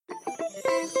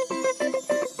Hi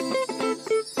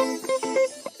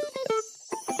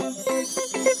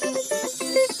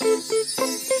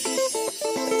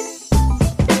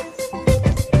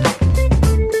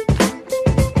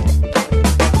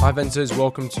Venters,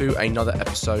 welcome to another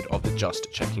episode of the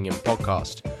Just Checking In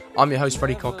podcast. I'm your host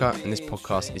Freddie Cocker, and this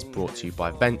podcast is brought to you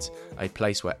by Vent, a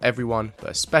place where everyone,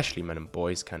 but especially men and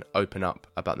boys, can open up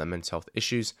about their mental health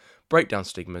issues, break down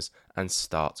stigmas, and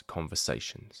start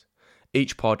conversations.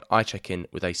 Each pod I check in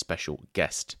with a special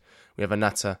guest. We have a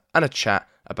natter and a chat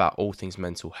about all things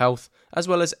mental health, as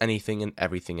well as anything and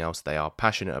everything else they are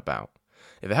passionate about.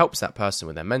 If it helps that person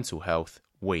with their mental health,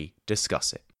 we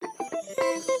discuss it.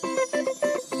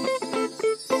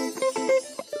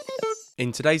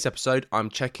 In today's episode, I'm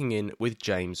checking in with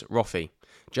James Roffey.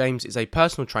 James is a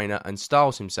personal trainer and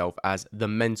styles himself as the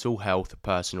mental health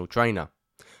personal trainer.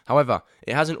 However,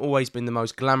 it hasn't always been the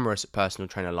most glamorous personal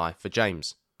trainer life for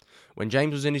James. When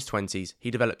James was in his 20s,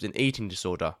 he developed an eating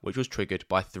disorder which was triggered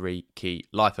by three key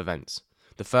life events.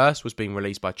 The first was being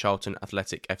released by Charlton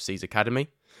Athletic FC's academy.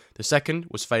 The second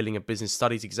was failing a business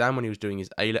studies exam when he was doing his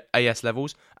AS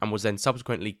levels and was then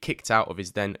subsequently kicked out of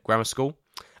his then grammar school.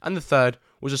 And the third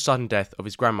was a sudden death of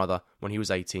his grandmother when he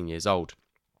was 18 years old.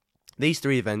 These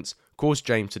three events caused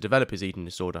James to develop his eating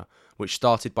disorder, which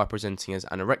started by presenting as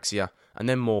anorexia and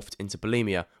then morphed into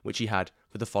bulimia, which he had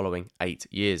for the following 8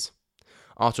 years.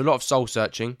 After a lot of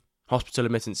soul-searching, hospital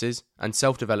admittances and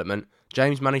self-development,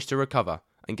 James managed to recover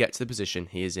and get to the position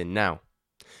he is in now.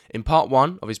 In part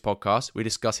 1 of his podcast, we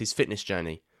discuss his fitness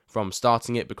journey, from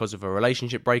starting it because of a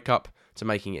relationship breakup to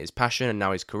making it his passion and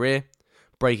now his career,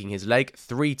 breaking his leg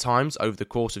 3 times over the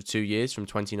course of 2 years from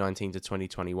 2019 to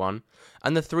 2021,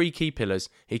 and the 3 key pillars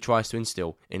he tries to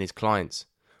instill in his clients: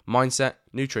 mindset,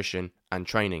 nutrition, and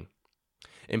training.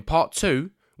 In part 2,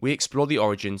 we explore the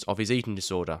origins of his eating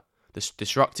disorder, the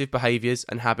destructive behaviours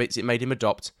and habits it made him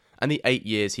adopt, and the 8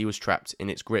 years he was trapped in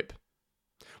its grip.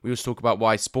 We also talk about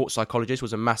why sports psychologist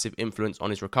was a massive influence on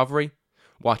his recovery,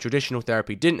 why traditional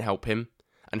therapy didn't help him,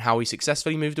 and how he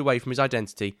successfully moved away from his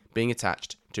identity being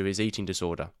attached to his eating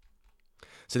disorder.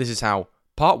 So this is how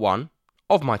part 1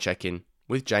 of my check-in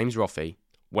with James Roffey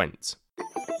went.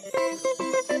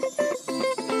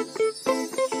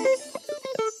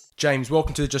 James,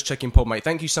 welcome to the Just Check-In pod, mate.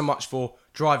 Thank you so much for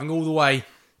driving all the way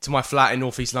to my flat in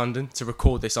North East London to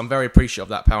record this. I'm very appreciative of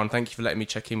that, pal, and thank you for letting me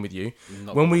check in with you.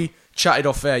 When we chatted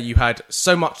off air, you had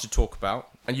so much to talk about,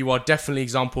 and you are definitely an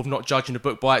example of not judging a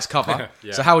book by its cover.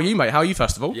 Yeah. So how are you, mate? How are you,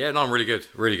 first of all? Yeah, no, I'm really good.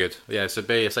 Really good. Yeah, it's a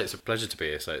pleasure to be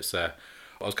here. So it's I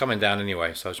was coming down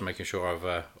anyway, so I was making sure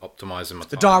I've optimising my time.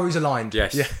 The diary's aligned.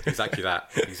 Yes, yeah. Exactly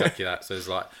that. So it's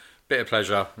like a bit of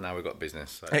pleasure, now we've got business.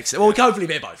 So, excellent. Well, hopefully a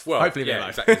bit of both. Well, hopefully a bit of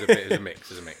both. Exactly.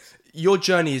 It's a mix. Your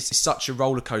journey is such a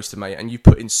roller coaster, mate, and you've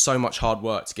put in so much hard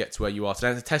work to get to where you are today.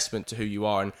 It's a testament to who you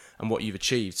are and what you've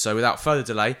achieved. So without further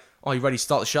delay, are you ready to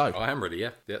start the show? I am ready,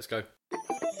 yeah. Yeah, let's go.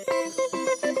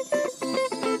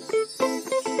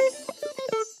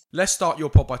 Let's start your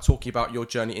pod by talking about your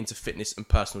journey into fitness and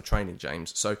personal training,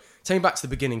 James. So take me back to the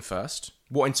beginning first.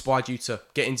 What inspired you to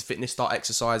get into fitness, start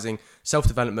exercising,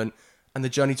 self-development, and the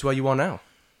journey to where you are now?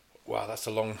 Wow, that's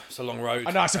a long road.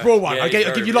 I know, it's a broad one. Yeah,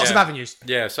 I'll give you lots of avenues.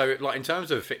 Yeah, so like in terms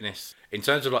of fitness, in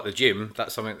terms of like the gym,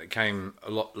 that's something that came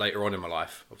a lot later on in my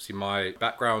life. Obviously, my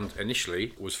background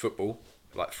initially was football.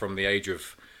 Like from the age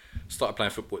of, started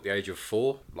playing football at the age of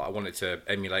 4. Like I wanted to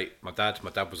emulate my dad. My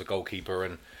dad was a goalkeeper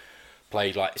and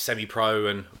played like semi-pro,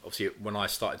 and obviously when I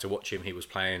started to watch him, he was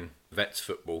playing vets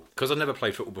football. Because I never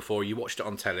played football before, you watched it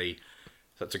on telly,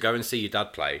 so to go and see your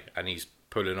dad play, and he's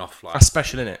pulling off like... That's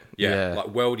special, innit? Yeah, like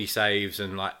worldy saves,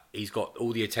 and like he's got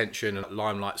all the attention and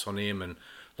limelights on him, and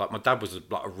like my dad was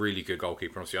like a really good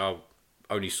goalkeeper. Obviously, I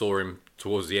only saw him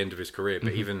towards the end of his career,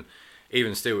 but even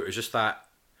still, it was just that,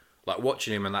 like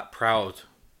watching him and that proud...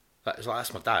 That's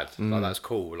my dad. Like that's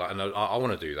cool. Like, and I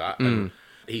want to do that. And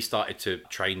he started to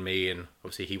train me, and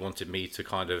obviously he wanted me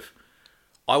to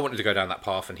I wanted to go down that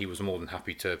path, and he was more than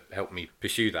happy to help me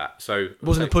pursue that. So it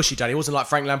wasn't a pushy dad. He wasn't like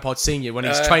Frank Lampard Senior when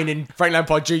he's training Frank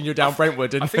Lampard Junior down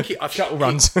Brentwood and shuttle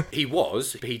runs.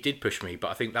 He did push me, but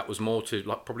I think that was more to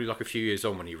probably a few years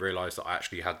on when he realised that I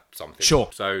actually had something. Sure.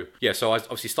 So yeah, so I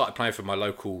obviously started playing for my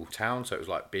local town. So it was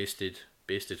like Bearsted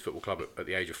Football Club at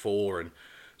the age of 4, and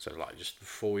so like just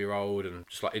 4-year-old, and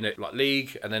just like in a like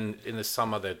league, and then in the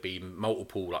summer there'd be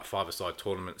multiple like 5-a-side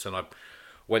tournaments, and I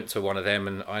went to one of them,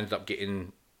 and I ended up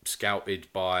getting scouted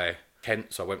by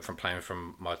Kent. So I went from playing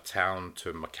from my town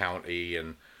to my county,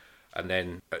 and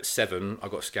then at 7 I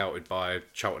got scouted by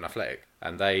Charlton Athletic,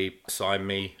 and they signed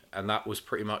me, and that was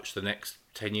pretty much the next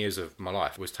 10 years of my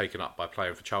life was taken up by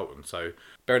playing for Charlton. So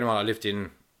bearing in mind I lived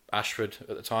in Ashford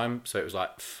at the time. So it was like,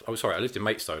 I lived in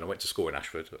Maidstone. I went to school in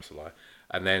Ashford. That's a lie.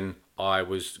 And then I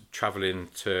was travelling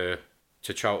to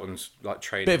Charlton's like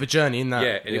training. Bit of a journey in that.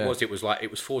 Yeah, and it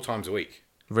was 4 times a week.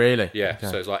 Really? Yeah.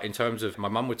 Okay. So it's like in terms of my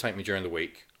mum would take me during the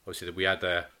week. Obviously, we had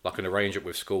like an arrangement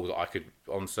with school that I could,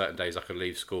 on certain days, I could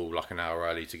leave school like an hour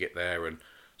early to get there, and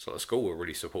so the school were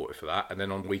really supportive for that. And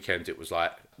then on weekends, it was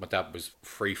like my dad was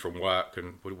free from work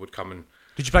and would come and.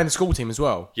 Did you play in the school team as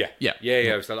well? Yeah.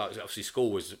 It was like, obviously,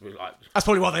 school was like. That's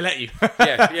probably why they let you.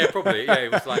 yeah, probably. Yeah,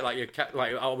 it was like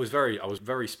I was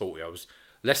very sporty. I was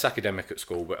less academic at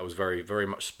school, but I was very, very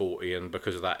much sporty, and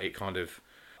because of that, it kind of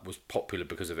was popular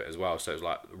because of it as well. So it was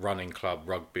like running club,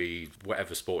 rugby,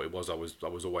 whatever sport it was, I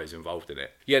was always involved in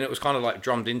it. Yeah, and it was kind of like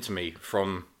drummed into me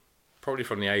from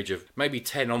the age of maybe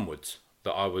 10 onwards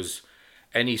that I was,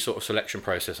 any sort of selection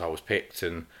process I was picked,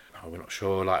 and we're not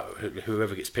sure, like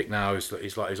whoever gets picked now is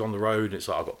on the road, and it's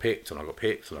like I got picked and I got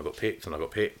picked and I got picked and I got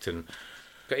picked, and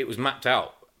it was mapped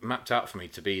out for me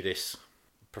to be this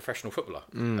professional footballer.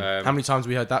 How many times have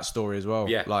we heard that story as well?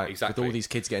 Yeah, like, exactly. With all these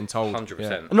kids getting told. 100%.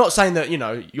 Yeah. I'm not saying that,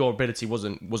 your ability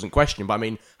wasn't questioned, but I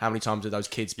mean, how many times are those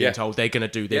kids being told they're going to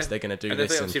do this, they're going to do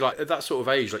this? And obviously, like at that sort of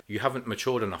age, like you haven't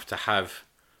matured enough to have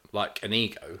like an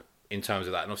ego in terms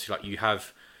of that, and obviously, like you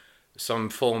have some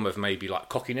form of maybe like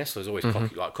cockiness. There's always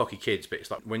cocky kids, but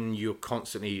it's like when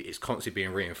it's constantly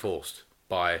being reinforced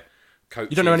by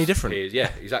coaches. You don't know any different. Peers.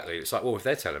 Yeah, exactly. It's like, well, if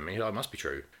they're telling me, it must be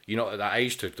true. You're not at that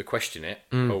age to question it,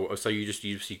 or so you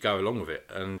just go along with it.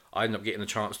 And I ended up getting the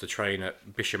chance to train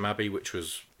at Bisham Abbey, which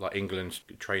was like England's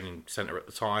training centre at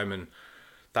the time, and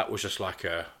that was just like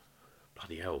a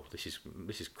bloody hell. This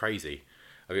is crazy.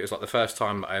 I mean, it was like the first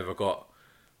time I ever got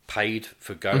paid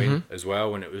for going as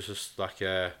well, and it was just like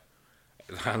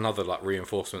another like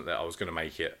reinforcement that I was going to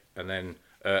make it. And then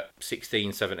at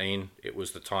 16, 17, it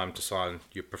was the time to sign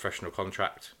your professional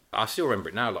contract. I still remember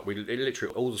it now. Like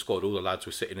literally all the squad, all the lads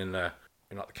were sitting in like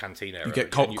the canteen area. You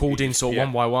get called in sort of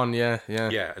one by one, yeah.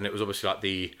 Yeah, and it was obviously like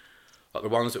the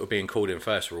ones that were being called in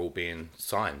first were all being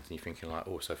signed, and you're thinking like,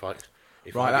 oh, so if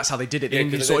I that's how they did it. They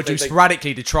didn't sort of do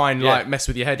sporadically to try and like mess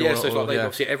with your head. Yeah, so it's like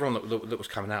obviously everyone that was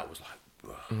coming out was like,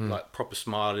 like proper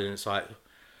smiling. And it's like,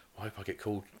 why if I get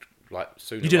called? Like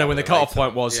sooner. You didn't know when the cut-off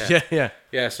point was. Yeah.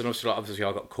 Yeah, so obviously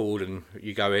I got called, and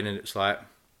you go in, and it's like,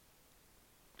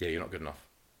 yeah, you're not good enough.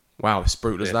 Wow, it's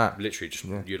brutal as that. Literally, just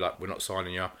you're like, we're not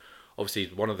signing you. Obviously,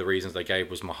 one of the reasons they gave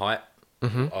was my height.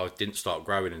 I didn't start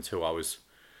growing until I was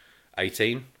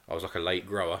 18. I was like a late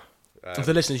grower. For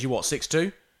the listeners, you what,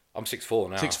 6'2"? I'm 6'4"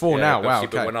 now. 6'4" now, wow.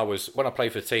 Okay. But when I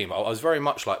played for the team, I was very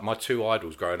much like my two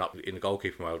idols growing up in the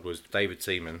goalkeeping world was David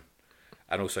Seaman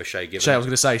and also Shay Gibbon. I was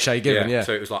going to say Shay Gibbon, yeah.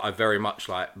 So it was like I very much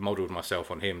like modelled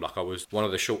myself on him. Like I was one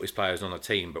of the shortest players on the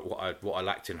team, but what I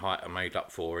lacked in height, I made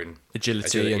up for in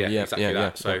agility. And exactly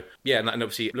that. So and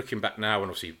obviously looking back now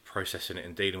and obviously processing it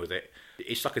and dealing with it,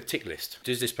 it's like a tick list.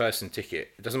 Does this person tick it?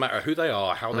 It doesn't matter who they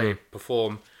are, how they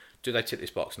perform. Do they tick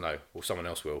this box? No. Or someone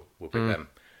else will pick them.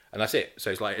 And that's it.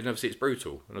 So it's like, and obviously it's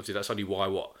brutal. And obviously that's only why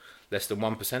less than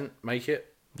 1% make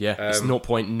it. Yeah, it's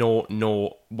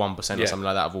 0.001% or something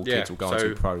like that of all kids will go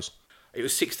into pros. It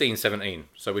was 16, 17.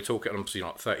 So we're talking obviously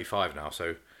like 35 now.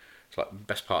 So it's like the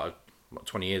best part of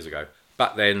 20 years ago.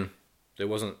 Back then, there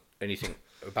wasn't anything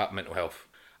about mental health.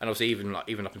 And obviously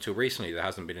even up until recently, there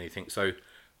hasn't been anything. So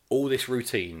all this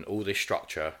routine, all this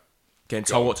structure. Getting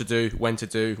told what to do, when to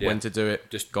do it.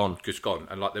 Just gone.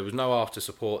 And like there was no after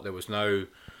support. There was no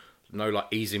like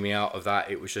easing me out of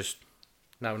that. It was just,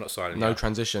 no, we're not signing. No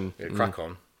transition. Crack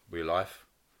on with your life.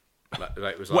 Like,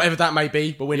 it was like, whatever that may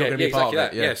be, but we're not going to be part of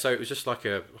it. Yeah, so it was just like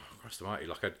Christ almighty.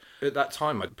 Like at that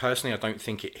time, personally, I don't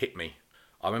think it hit me.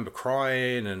 I remember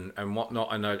crying and whatnot.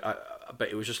 But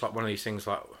it was just like one of these things.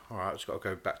 Like, all right, I've just got to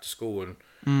go back to school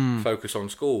and focus on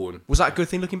school. And was that a good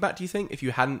thing looking back? Do you think if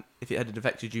it had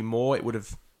affected you more, it would have?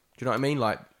 Do you know what I mean?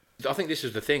 Like, I think this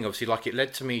is the thing. Obviously, like it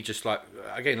led to me just like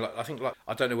again. Like I think like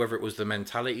I don't know whether it was the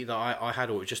mentality that I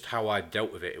had or it was just how I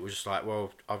dealt with it. It was just like,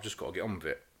 well, I've just got to get on with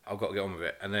it. I've got to get on with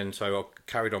it. And then so I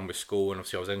carried on with school, and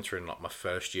obviously I was entering like my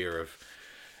first year of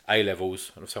A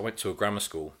levels, and so I went to a grammar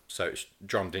school. So it's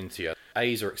drummed into you.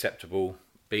 A's are acceptable.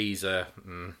 B's are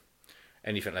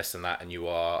anything less than that, and you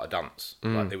are a dunce.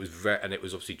 Like it was and it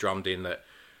was obviously drummed in that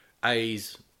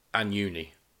A's and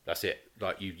uni. That's it.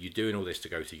 Like you're doing all this to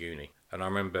go to uni. And I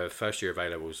remember first year of A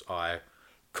levels, I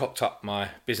cocked up my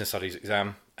business studies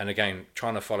exam, and again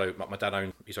trying to follow. My dad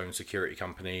owned his own security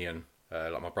company, and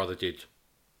like my brother did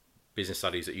business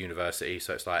studies at university.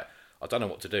 So it's like I don't know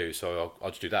what to do, so I'll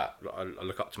just do that. I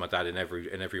look up to my dad in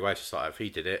every way. It's just like if he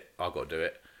did it, I've got to do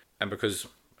it. And because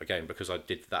I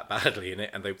did that badly in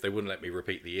it, and they wouldn't let me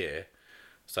repeat the year,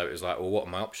 so it was like, well, what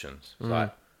are my options? It's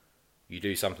like, you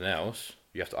do something else.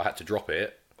 I had to drop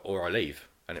it or I leave.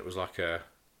 And it was like, well,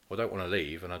 I don't want to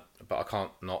leave, but I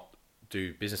can't not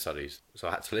do business studies. So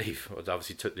I had to leave. I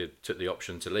obviously took the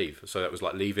option to leave. So that was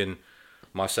like leaving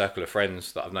my circle of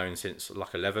friends that I've known since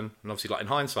like 11. And obviously, like in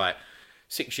hindsight,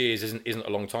 6 years isn't a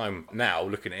long time now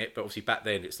looking at it, but obviously back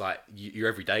then it's like you're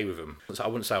every day with them. So I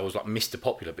wouldn't say I was like Mr.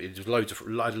 Popular, but it was loads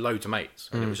of mates,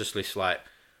 and it was just this like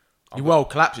your world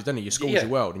collapses, doesn't it? Your school's your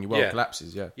world, and your world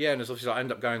collapses. Yeah, and it's obviously like I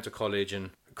ended up going to college, and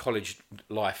college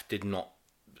life did not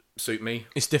suit me.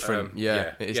 It's different.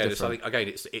 It is different. So I think, again,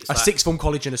 it's a sixth form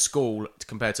college in a school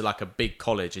compared to like a big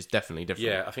college is definitely different.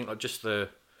 Yeah, I think like just the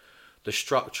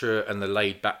structure and the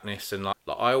laid backness, and like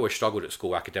I always struggled at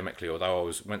school academically. Although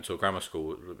I went to a grammar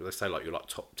school, they say like you're like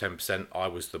top 10%. I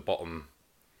was the bottom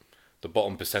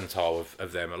percentile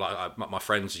of them. Like my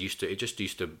friends used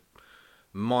to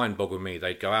mind boggle me.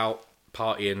 They'd go out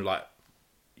partying like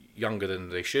younger than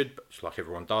they should, but it's like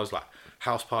everyone does. Like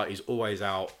house parties, always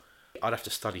out. I'd have to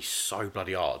study so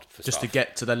bloody hard for just stuff. to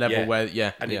get to the level where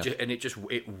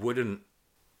it wouldn't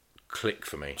click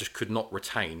for me. Just could not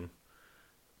retain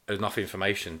enough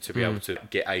information to be able to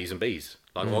get A's and B's.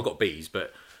 Like well, I got B's,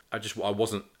 but I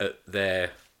wasn't at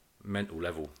their mental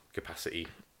level, capacity,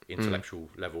 intellectual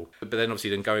level. But then obviously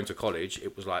then going to college,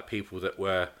 it was like people that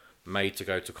were made to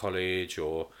go to college,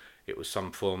 or it was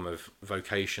some form of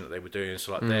vocation that they were doing.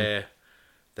 So like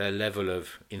their level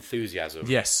of enthusiasm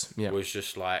was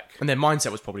just like... And their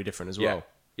mindset was probably different as well.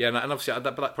 Yeah, and obviously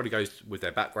that probably goes with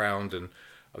their background, and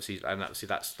obviously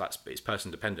that's it's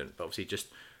person dependent. But obviously just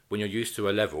when you're used to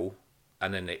a level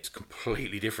and then it's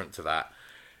completely different to that,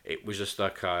 it was just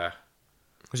like...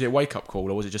 Was it a wake-up call,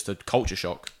 or was it just a culture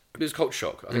shock? It was culture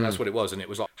shock. I think that's what it was. And it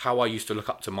was like how I used to look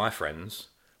up to my friends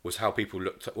was how people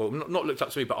looked at... Well, not looked up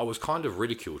to me, but I was kind of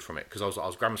ridiculed from it, because I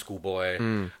was a grammar school boy,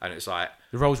 and it's like...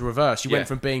 The roles were reversed. You went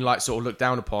from being like sort of looked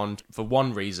down upon for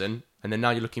one reason, and then now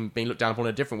you're being looked down upon in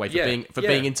a different way for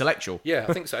being intellectual. Yeah,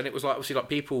 I think so. And it was like, obviously, like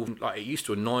people... Like, it used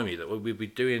to annoy me that we'd be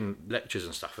doing lectures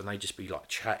and stuff, and they'd just be like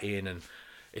chatting, and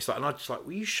it's like... And I'd just like,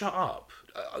 will you shut up?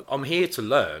 I'm here to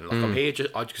learn. Like, I'm here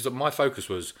just... Because my focus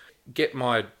was... Get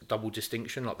my double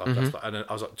distinction, like that, and then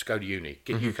I was like, to go to uni,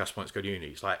 get UCAS points, go to uni.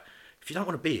 It's like, if you don't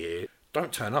want to be here,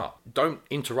 don't turn up. Don't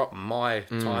interrupt my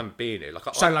time being here. Like,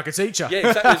 sound like a teacher. Yeah,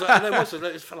 exactly. It's like, and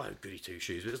then it felt like goody two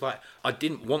shoes. But it's like I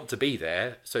didn't want to be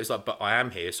there, so it's like, but I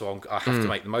am here, so I have to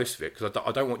make the most of it, because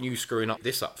I don't want you screwing up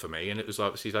this up for me. And it was like,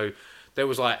 obviously, so there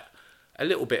was like a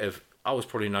little bit of... I was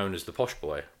probably known as the posh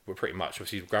boy, but pretty much,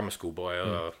 obviously, grammar school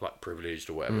boy, like privileged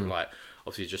or whatever. Like,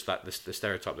 obviously, just that the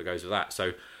stereotype that goes with that.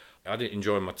 So I didn't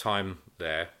enjoy my time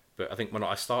there, but I think when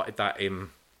I started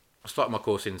my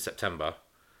course in September.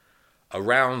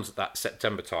 Around that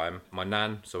September time, my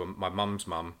nan, so my mum's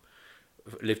mum,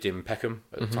 lived in Peckham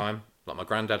at the time. Like, my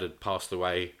granddad had passed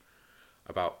away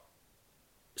about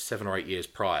 7 or 8 years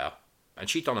prior, and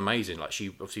she'd done amazing. Like, she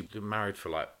obviously been married for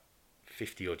like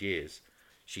 50 odd years.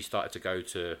 She started to go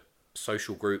to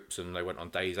social groups, and they went on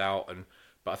days out,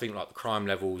 but I think like the crime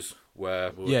levels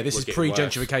were this is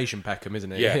pre-gentrification Peckham,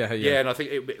 isn't it? Yeah. And I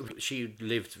think she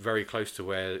lived very close to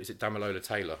where is it Damilola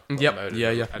Taylor? Yep.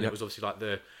 And it was obviously like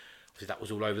obviously that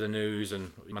was all over the news,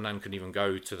 and my nan couldn't even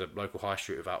go to the local high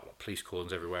street without like police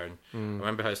cordons everywhere. And I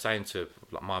remember her saying to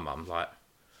like my mum, like,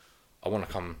 I want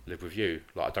to come live with you.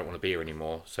 Like, I don't want to be here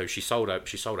anymore. So she sold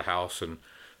a house, and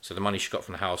so the money she got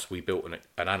from the house, we built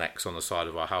an annex on the side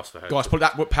of our house for her. Guys,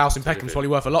 that house in Peckham's probably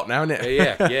worth a lot now, isn't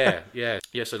it? Yeah.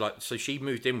 So she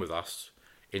moved in with us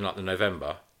in like the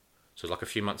November. So like a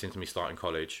few months into me starting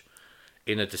college.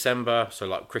 In a December, so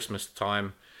like Christmas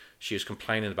time, she was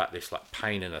complaining about this like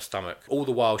pain in her stomach. All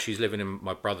the while she's living in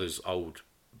my brother's old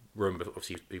room, but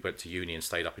obviously he went to uni and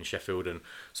stayed up in Sheffield, and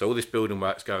so all this building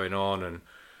work's going on, and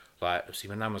like obviously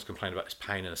my nan was complaining about this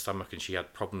pain in her stomach, and she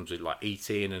had problems with like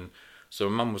eating, and so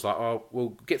my mum was like, oh,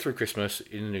 we'll get through Christmas,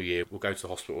 in the new year, we'll go to the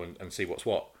hospital and see what's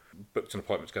what. Booked an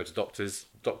appointment to go to doctors.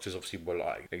 Doctors obviously were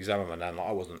like examining my nan. Like,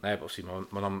 I wasn't there, but obviously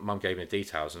my mum gave me the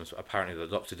details, and apparently the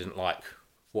doctor didn't like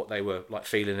what they were like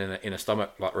feeling in her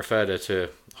stomach, like referred her to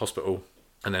hospital.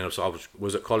 And then also I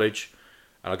was at college,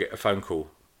 and I get a phone call.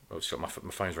 Obviously my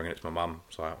phone's ringing. It's my mum.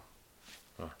 It's like,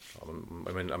 oh,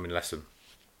 I'm in lesson.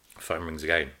 Phone rings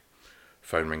again.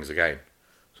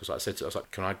 So I said to her, I was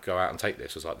like, can I go out and take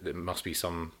this? I was like, there must be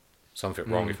something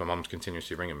wrong if my mum's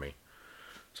continuously ringing me.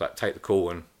 So I take the call,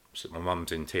 and my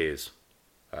mum's in tears.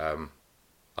 I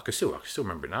can still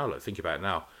remember it now. Like, think about it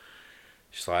now.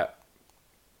 She's like,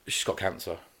 she's got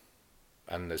cancer,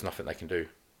 and there's nothing they can do.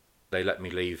 They let me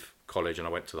leave college, and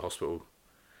I went to the hospital,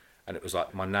 and it was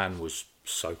like my nan was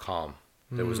so calm.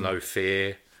 There was no fear.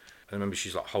 And I remember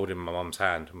she's like holding my mum's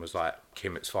hand and was like,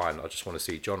 Kim, it's fine. I just want to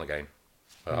see John again.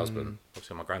 her husband,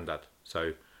 obviously my granddad.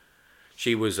 So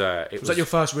she was... Was that your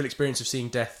first real experience of seeing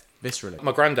death viscerally?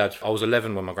 My granddad, I was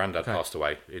 11 when my granddad passed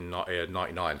away in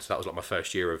 99, so that was like my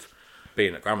first year of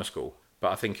being at grammar school.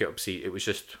 But I think it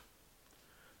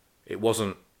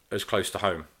wasn't as close to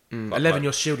home. 11,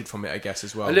 you're shielded from it, I guess,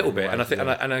 as well. A little bit, and I think,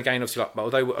 and again, obviously, like,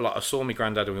 although like I saw my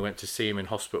granddad and we went to see him in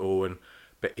hospital,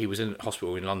 but he was in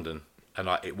hospital in London, and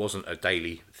like it wasn't a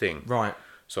daily thing, right?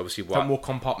 So obviously, more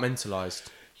compartmentalised.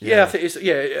 Yeah, I think it's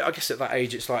I guess at that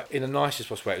age, it's like in the nicest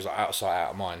possible way, it was like out of sight,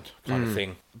 out of mind kind of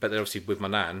thing. But then obviously with my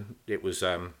nan, it was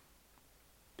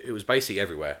basically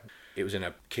everywhere. It was in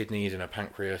her kidneys, in her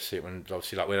pancreas. It was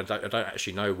obviously like I don't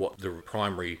actually know what the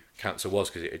primary cancer was,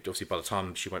 because it obviously by the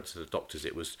time she went to the doctors,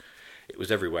 it was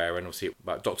everywhere, and obviously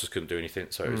like doctors couldn't do anything,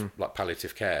 so it was like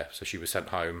palliative care. So she was sent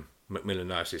home. Macmillan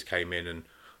nurses came in, and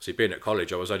obviously being at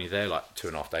college, I was only there like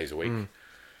 2.5 days a week.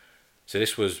 So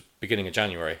this was beginning of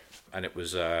January, and it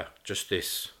was just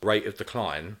this rate of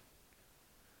decline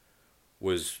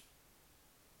was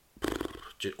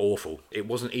just awful. It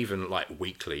wasn't even like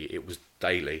weekly, it was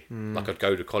daily. Like I'd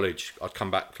go to college, I'd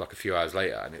come back like a few hours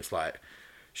later, and it's like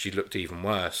she looked even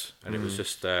worse, and it was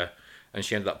just and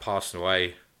she ended up passing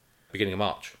away beginning of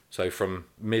March. So from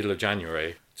middle of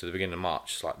January to the beginning of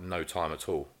March, it's like no time at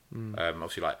all.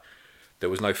 Obviously, like there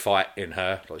was no fight in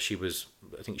her. Like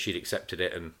I think she'd accepted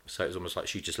it, and so it was almost like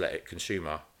she just let it consume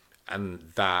her,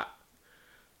 and that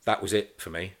was it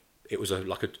for me. It was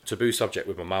like a taboo subject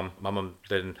with my mum. My mum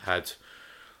then had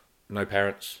no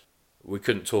parents. We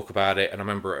couldn't talk about it, and I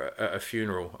remember at a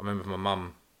funeral, I remember my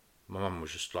mum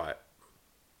was just like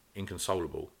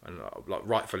inconsolable, and like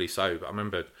rightfully so. But I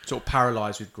remember sort of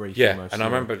paralysed with grief. Yeah, almost, and I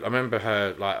remember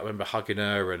her, like I remember hugging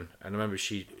her, and I remember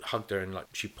she hugged her, and like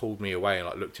she pulled me away and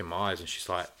like looked in my eyes, and she's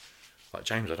like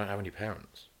James, I don't have any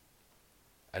parents.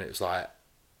 And it was like,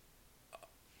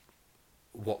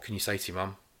 what can you say to your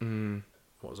mum?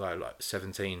 What was I, like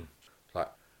 17? Like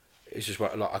it's just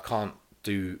like I can't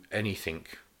do anything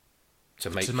to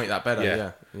make that better.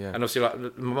 Yeah. And obviously,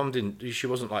 like my mum she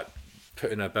wasn't like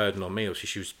putting her burden on me, or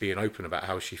she was being open about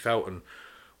how she felt and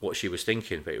what she was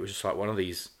thinking. But it was just like one of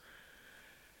these.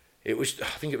 I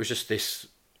think it was just this.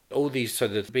 All these. So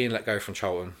the being let go from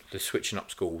Charlton, the switching up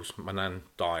schools, my nan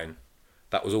dying.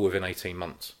 That was all within 18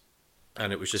 months,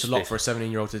 and it was just it's a lot for a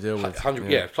 17-year-old to deal with.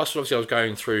 100, yeah. Plus, obviously, I was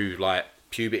going through like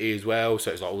puberty as well,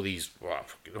 so it's like all these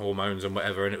hormones and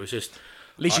whatever, and it was just.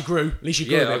 At least you grew.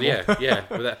 Yeah.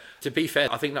 But to be fair,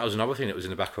 I think that was another thing that was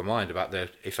in the back of my mind about the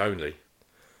if only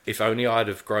I'd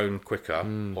have grown quicker,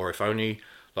 or if only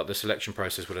like the selection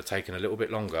process would have taken a little bit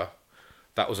longer.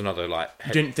 That was another like.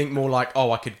 You didn't think more like,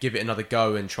 I could give it another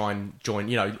go and try and join.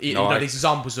 These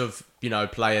examples of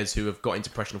players who have got into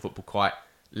professional football quite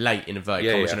late in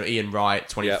inverted commas. Yeah. Ian Wright,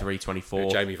 23,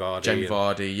 24. Jamie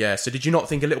Vardy. Yeah. So did you not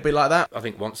think a little bit like that? I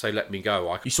think once they let me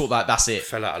go, you thought that's it.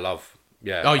 Fell out of love.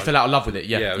 Yeah. Oh, you fell out of love with it.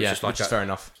 Yeah. It was just like which is fair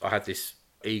enough. I had this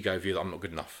ego view that I'm not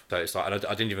good enough. So it's like, and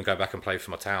I didn't even go back and play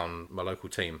for my town, my local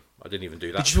team. I didn't even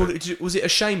do that. Was it a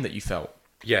shame that you felt?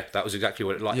 Yeah, that was exactly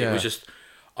what it like. Yeah. It was just,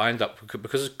 I ended up,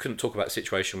 because I couldn't talk about the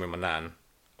situation with my nan,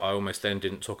 I almost then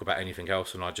didn't talk about anything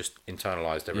else, and I just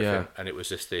internalised everything. Yeah. And it was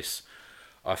just this,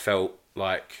 I felt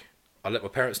like I let my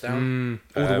parents down.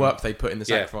 All the work they put in the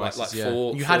sacrifices.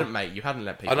 You hadn't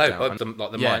let people down. I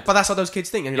know, but that's how those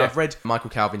kids think. I've read Michael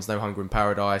Calvin's No Hunger in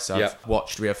Paradise. I've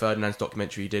watched Rio Ferdinand's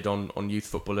documentary he did on youth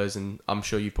footballers, and I'm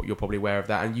sure you're probably aware of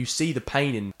that. And you see the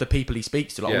pain in the people he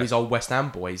speaks to, like all these old West Ham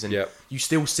boys, and you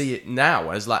still see it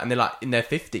now as and they're like in their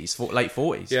 50s, late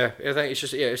 40s. Yeah, I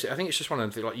think it's just one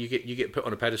of the like you get put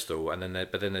on a pedestal, and then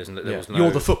there's no. You're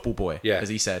the football boy, as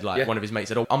he said. One of his mates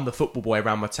said, I'm the football boy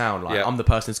around my town. I'm the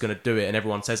person that's going to do it, and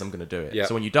everyone says I'm going to do it.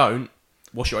 So when you don't,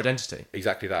 what's your identity?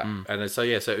 Exactly that. And so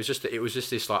it was just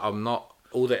this like, I'm not,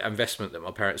 all the investment that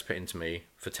my parents put into me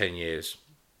for 10 years,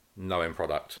 no end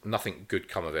product, nothing good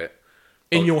come of it.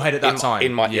 In your head at that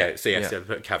time?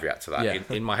 Put a caveat to that. Yeah.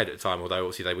 In my head at the time, although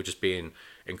obviously they were just being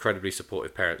incredibly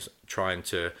supportive parents, trying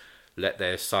to let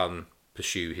their son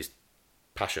pursue his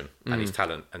passion and his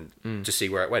talent, and to see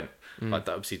where it went. Like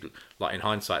that, obviously, like in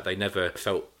hindsight, they never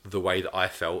felt the way that I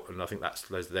felt, and I think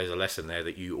there's a lesson there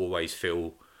that you always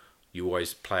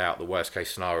play out the worst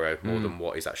case scenario more than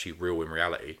what is actually real in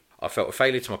reality. I felt a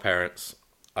failure to my parents.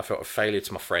 I felt a failure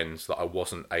to my friends that I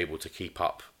wasn't able to keep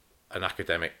up an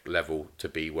academic level to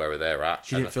be where they're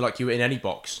at. You didn't feel like you were in any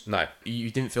box. No.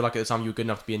 You didn't feel like at the time you were good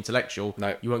enough to be intellectual.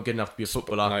 No. You weren't good enough to be a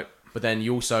footballer. No. But then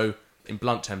you also, in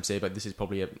blunt terms here, but this is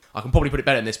probably I can probably put it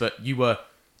better than this, but you were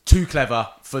too clever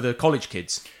for the college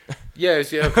kids. Yeah,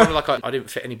 it's kind of like I didn't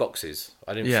fit any boxes.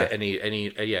 I didn't Yeah. fit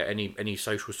any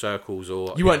social circles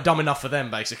or. You weren't dumb enough for them,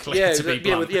 basically. Yeah, to be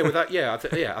blunt. with that,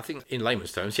 I think in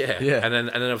layman's terms, yeah. And then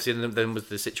obviously then was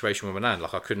the situation with my nan.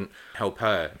 Like I couldn't help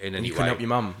her in any way. You couldn't help your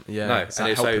mum. Yeah, no, it's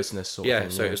that helplessness sort of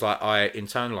thing. So it was like I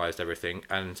internalized everything,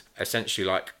 and essentially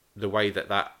like the way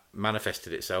that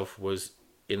manifested itself was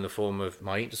in the form of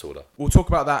my eating disorder. We'll talk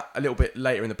about that a little bit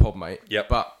later in the pod, mate. Yep.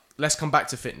 But let's come back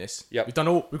to fitness. Yep. We've gone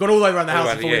all the way around the house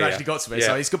around, before we actually got to it. Yeah.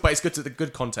 So it's good, but it's good to the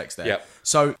good context there. Yep.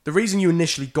 So the reason you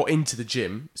initially got into the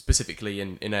gym, specifically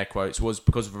in air quotes, was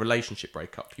because of a relationship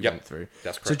breakup you went through.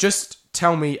 That's correct. So just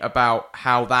tell me about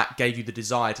how that gave you the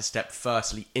desire to step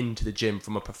firstly into the gym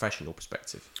from a professional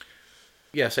perspective.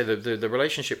 Yeah, so the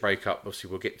relationship breakup, obviously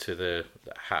we'll get to the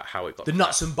how it got The to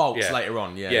nuts and bolts Yeah. later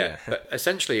on. that. Yeah. But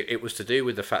essentially it was to do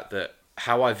with the fact that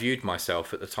how I viewed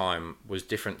myself at the time was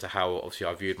different to how obviously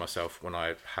I viewed myself when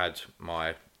I had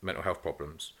my mental health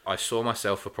problems. I saw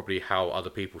myself for probably how other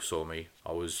people saw me.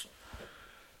 I was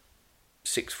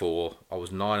 6'4", I was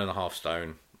 9.5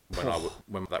 stone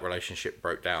when that relationship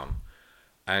broke down,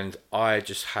 and I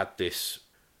just had this.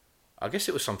 I guess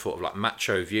it was some sort of like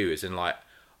macho view, as in like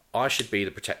I should be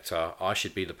the protector. I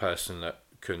should be the person that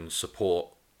can support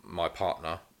my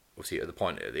partner. Obviously, at the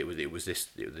point it was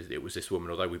this woman.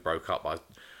 Although we broke up, I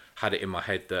had it in my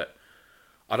head that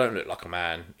I don't look like a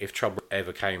man. If trouble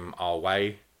ever came our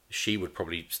way, she would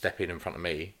probably step in front of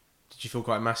me. Did you feel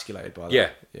quite emasculated by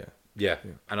that? Yeah.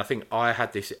 And I think I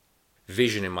had this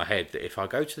vision in my head that if I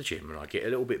go to the gym and I get a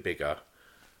little bit bigger,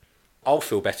 I'll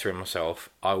feel better in myself.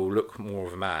 I will look more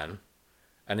of a man,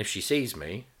 and if she sees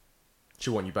me,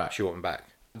 She'll want you back. she'll want me back.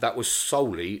 That was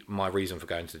solely my reason for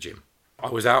going to the gym. I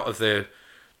was out of the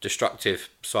destructive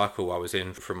cycle I was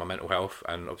in from my mental health,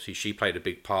 and obviously she played a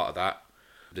big part of that.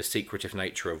 The secretive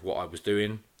nature of what I was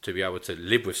doing, to be able to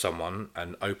live with someone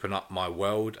and open up my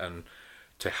world, and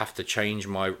to have to change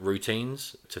my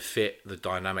routines to fit the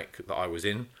dynamic that I was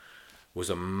in,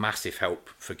 was a massive help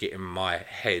for getting my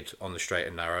head on the straight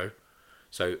and narrow.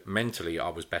 So mentally I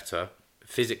was better.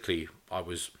 Physically I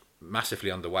was massively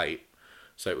underweight.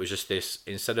 So it was just this,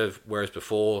 instead of, whereas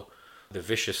before, the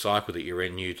vicious cycle that you're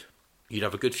in, you'd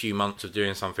have a good few months of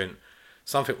doing something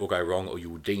will go wrong, or you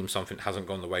will deem something hasn't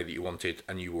gone the way that you wanted,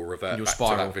 and you will revert back to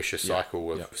that vicious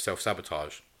cycle of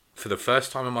self-sabotage. For the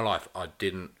first time in my life, I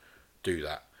didn't do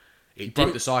that. It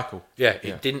broke the cycle. Yeah,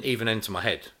 it didn't even enter my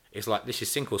head. It's like, this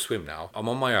is sink or swim now. I'm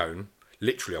on my own.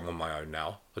 Literally, I'm on my own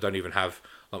now. I don't even have,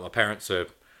 like, my parents are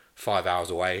 5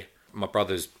 hours away. My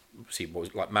brother's, obviously,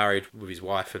 was like married with his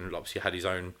wife, and obviously had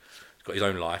got his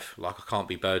own life. Like, I can't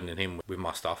be burdening him with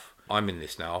my stuff. I'm in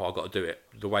this now. I've got to do it.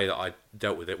 The way that I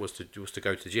dealt with it was to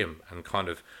go to the gym and kind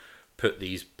of put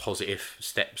these positive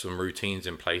steps and routines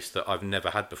in place that I've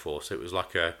never had before. So it was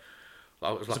like a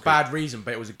bad reason,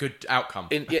 but it was a good outcome.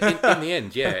 In the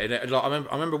end, yeah. And like, I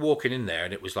remember walking in there,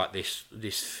 and it was like this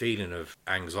feeling of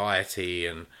anxiety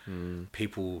and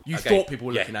people. You thought people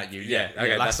were looking at you,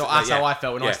 Okay, that's how I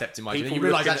felt when I stepped in my gym. You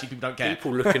realise actually people don't care.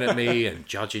 People looking at me and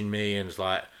judging me, and it's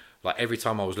like every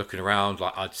time I was looking around,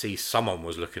 like I'd see someone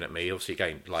was looking at me. Obviously,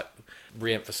 again, like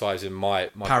re-emphasising my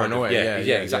paranoia. Kind of,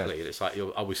 yeah, exactly. Yeah. It's like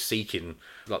I was seeking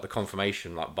like the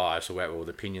confirmation, like bias or whatever, or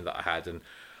the opinion that I had. And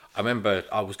I remember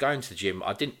I was going to the gym.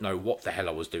 I didn't know what the hell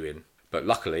I was doing, but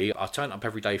luckily I turned up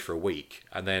every day for a week,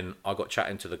 and then I got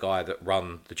chatting to the guy that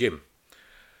run the gym.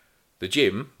 The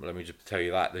gym, let me just tell you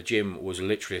that, the gym was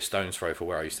literally a stone's throw for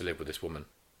where I used to live with this woman.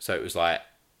 So it was like...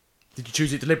 Did you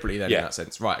choose it deliberately then, in that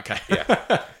sense? Right, okay.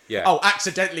 Yeah. Oh,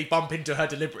 accidentally bump into her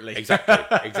deliberately.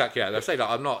 Exactly. Yeah. They say that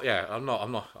I'm not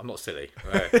silly.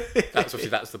 That's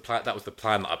the plan. That was the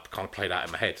plan that I kind of played out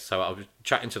in my head. So I was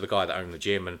chatting to the guy that owned the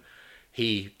gym, and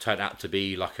he turned out to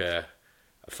be like a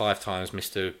 5 times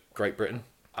Mr. Great Britain.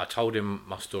 I told him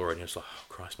my story, and he was like, "Oh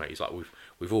Christ, mate!" He's like,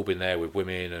 "We've all been there with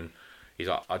women," and he's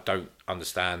like, "I don't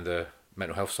understand the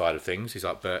mental health side of things." He's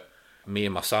like, "But me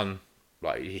and my son,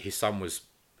 like his son was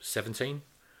 17.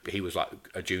 He was like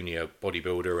a junior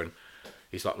bodybuilder, and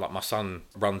he's like my son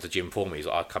runs the gym for me. He's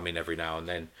like, I come in every now and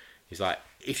then. He's like,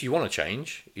 if you want to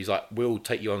change, he's like, we'll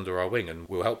take you under our wing and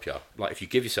we'll help you. Like, if you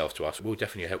give yourself to us, we'll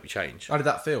definitely help you change." How did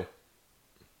that feel?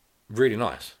 Really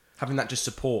nice. Having that just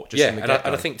support, and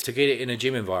I think to get it in a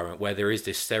gym environment where there is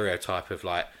this stereotype of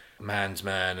like man's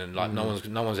man, and like no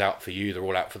one's out for you, they're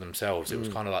all out for themselves. It was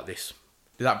kind of like this.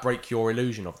 Did that break your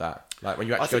illusion of that? Like when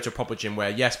you actually go to a proper gym where,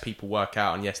 yes, people work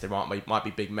out, and yes, there might be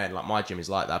big men, like my gym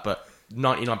is like that, but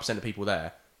 99% of people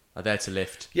there are there to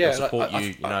lift. Yeah, They'll support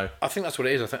you know. I think that's what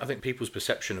it is. I think people's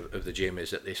perception of the gym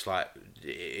is that this like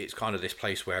it's kind of this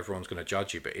place where everyone's going to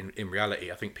judge you, but in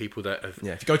reality, I think people that have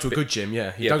if you go to a good gym,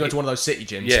 you don't go to one of those city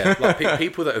gyms. Like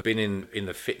people that have been in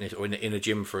the fitness or in a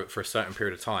gym for a certain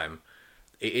period of time,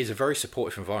 it is a very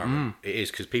supportive environment. It is,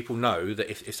 because people know that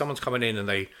if someone's coming in and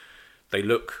they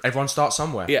look, everyone starts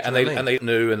somewhere. Yeah, and they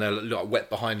new and they're like wet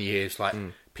behind the ears, like.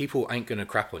 People ain't going to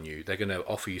crap on you. They're going to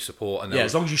offer you support, and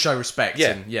as long as you show respect.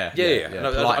 And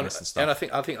politeness and stuff. And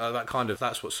I think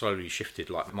that's what slowly shifted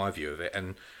like my view of it.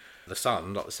 And the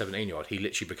son, like the 17-year-old, he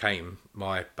literally became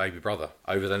my baby brother.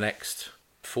 Over the next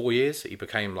 4 years, he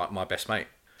became like my best mate.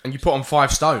 And you put on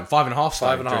 5 stone, 5.5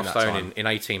 stone, 5.5 stone in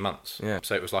 18 months. Yeah,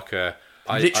 so it was like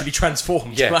literally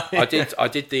transformed. Yeah, I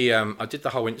did the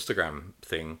whole Instagram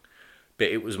thing, but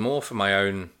it was more for my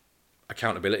own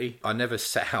accountability. I never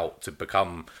set out to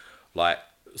become like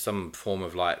some form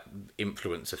of like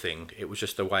influencer thing. It was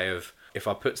just a way of, if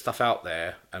I put stuff out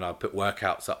there and I put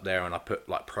workouts up there and I put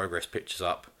like progress pictures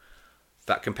up,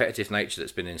 that competitive nature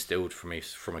that's been instilled for me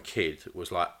from a kid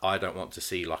was like, I don't want to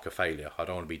see like a failure. I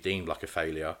don't want to be deemed like a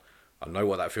failure. I know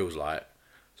what that feels like.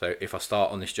 So if I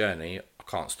start on this journey, I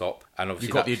can't stop. And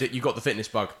obviously you got the fitness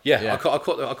bug. Yeah. I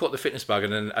caught the fitness bug,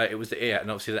 and then it was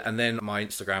and obviously and then my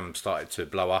Instagram started to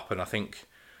blow up, and I think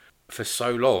for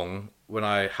so long when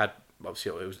I had,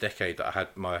 obviously it was a decade that I had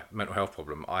my mental health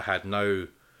problem, I had no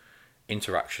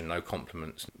interaction, no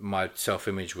compliments. My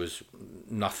self-image was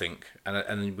nothing,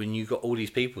 and when you got all these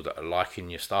people that are liking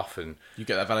your stuff, and you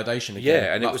get that validation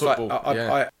again. And it was football.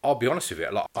 Like I'll be honest with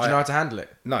you, like, did you know how to handle it?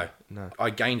 No. I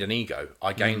gained an ego.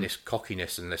 I gained this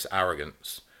cockiness and this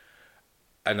arrogance,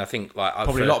 and I think like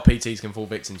probably a lot of PTs can fall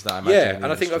victim to that. I imagine,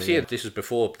 and I think obviously this was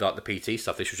before like the PT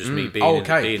stuff. This was just me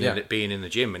being in the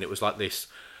gym, and it was like this.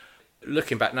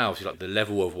 Looking back now, obviously, like the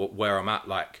level of where I'm at,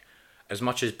 like. As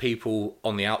much as people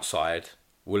on the outside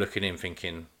were looking in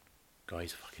thinking, "God,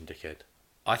 he's a fucking dickhead,"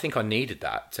 I think I needed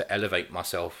that to elevate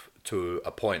myself to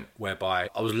a point whereby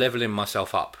I was leveling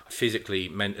myself up physically,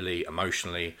 mentally,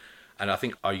 emotionally, and I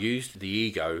think I used the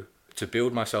ego to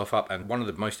build myself up. And one of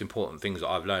the most important things that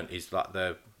I've learned is like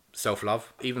the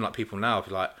self-love. Even like people now,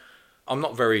 like I'm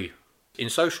not very in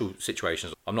social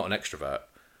situations. I'm not an extrovert,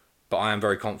 but I am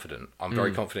very confident. I'm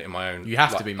very confident in my own. You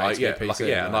have to be, mate.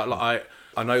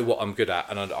 I know what I'm good at,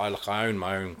 and I own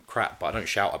my own crap, but I don't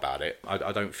shout about it.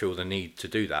 I don't feel the need to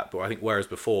do that. But I think whereas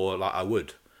before, like I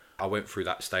went through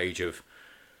that stage of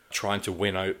trying to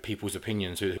win out people's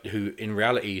opinions who in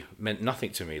reality meant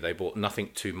nothing to me. They brought nothing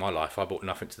to my life. I brought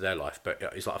nothing to their life. But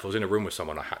it's like if I was in a room with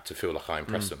someone, I had to feel like I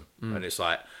impressed them. And it's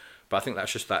like, but I think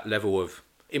that's just that level of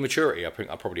immaturity I think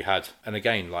I probably had. And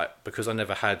again, like because I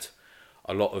never had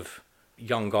a lot of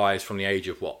young guys from the age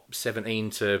of 17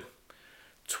 to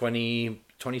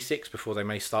 26 before they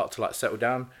may start to like settle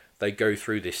down, they go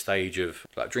through this stage of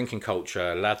like drinking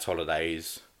culture, lads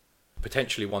holidays,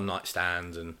 potentially one night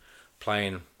stands and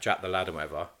playing Jack the Lad and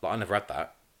whatever. Like I never had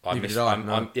that. I missed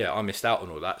out on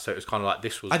all that. So it was kind of like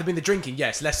this was. I'd have been the drinking,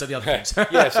 yes, less of the other things. So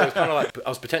it was kind of like I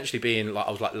was potentially being like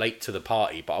I was like late to the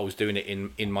party, but I was doing it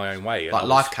in my own way. Like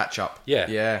life catch up.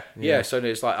 Yeah. So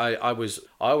it's like I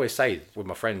always say with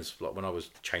my friends, like when I was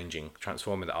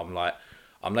transforming, that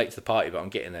I'm late to the party, but I'm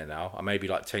getting there now. I may be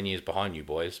like 10 years behind you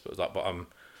boys, but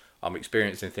I'm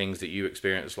experiencing things that you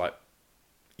experienced like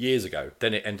years ago.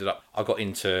 Then it ended up,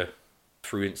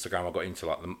 through Instagram, I got into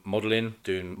like the modelling,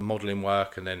 doing modelling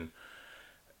work, and then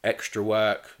extra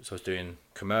work. So I was doing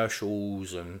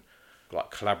commercials and like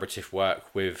collaborative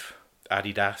work with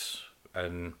Adidas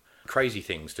and crazy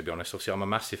things, to be honest. Obviously, I'm a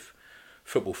massive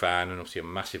football fan, and obviously I'm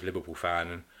a massive Liverpool fan,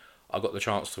 and I got the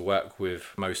chance to work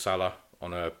with Mo Salah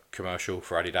on a commercial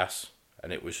for Adidas,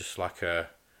 and it was just like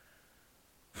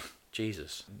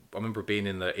Jesus. I remember being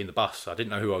in the bus. I didn't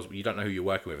know who I was. You don't know who you're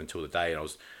working with until the day, and I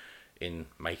was in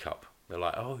makeup. They're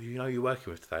like, "Oh, you know who you're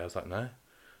working with today?" I was like, "No."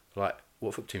 They're like,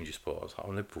 "What football team do you support?" I was like,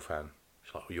 "I'm a Liverpool fan."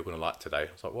 She's like, "Well, you're gonna like today."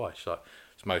 I was like, "Why?" She's like,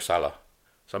 "It's Mo Salah."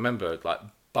 So I remember like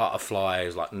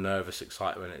butterflies, like nervous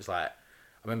excitement. It's like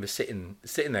I remember sitting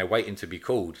there waiting to be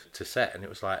called to set, and it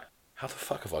was like, how the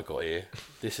fuck have I got here?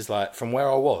 This is like from where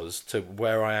I was to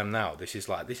where I am now. This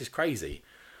is crazy.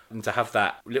 And to have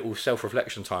that little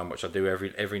self-reflection time, which I do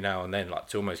every now and then, like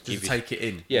to almost just take it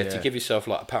in. Yeah, to give yourself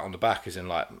like a pat on the back, as in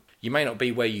like you may not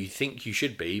be where you think you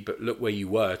should be, but look where you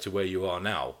were to where you are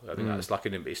now. I think that's like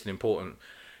it's an important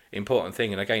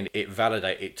thing. And again, it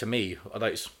validates it to me. Although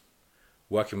it's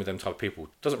working with them type of people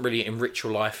doesn't really enrich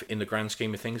your life in the grand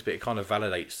scheme of things, but it kind of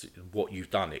validates what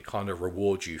you've done. It kind of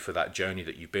rewards you for that journey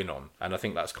that you've been on. And I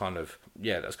think that's kind of,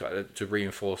 that's got to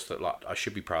reinforce that like I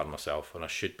should be proud of myself, and I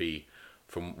should be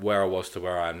from where I was to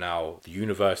where I am now, the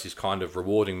universe is kind of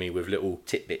rewarding me with little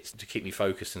tidbits to keep me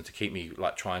focused and to keep me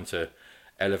like trying to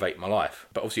elevate my life.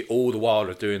 But obviously all the while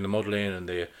of doing the modelling and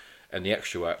the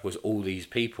extra work was all these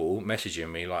people messaging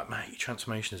me like, mate, your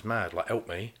transformation is mad, like help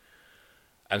me.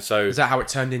 And so... Is that how it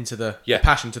turned into the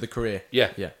passion to the career?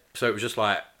 Yeah. Yeah. So it was just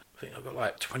like, I think I've got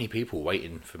like 20 people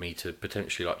waiting for me to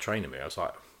potentially like train me. I was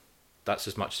like, that's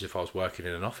as much as if I was working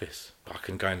in an office. I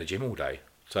can go in the gym all day.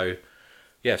 So...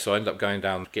 Yeah, so I ended up going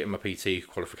down, getting my PT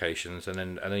qualifications, and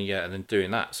then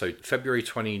doing that. So February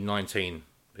 2019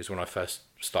 is when I first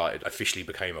started. Officially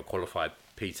became a qualified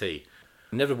PT.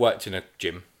 Never worked in a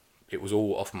gym. It was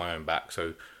all off my own back.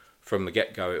 So from the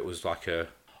get-go, it was like a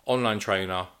online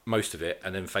trainer, most of it,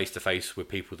 and then face-to-face with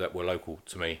people that were local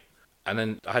to me. And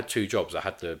then I had 2 jobs. I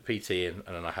had the PT and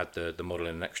then I had the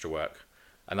modelling and extra work.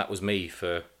 And that was me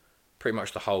for pretty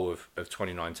much the whole of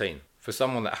 2019. For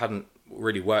someone that hadn't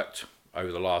really worked over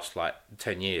the last like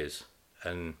 10 years,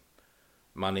 and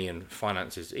money and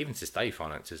finances, even to this day,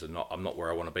 finances are I'm not where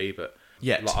I want to be, but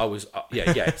yet like I was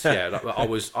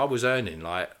like I was earning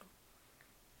like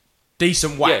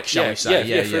decent whack, shall we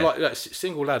say? For like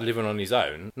single lad living on his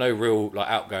own, no real like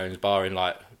outgoings barring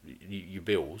like your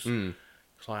bills.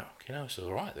 It's like, this is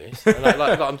all right. This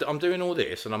and I'm doing all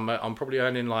this, and I'm probably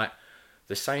earning like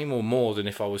the same or more than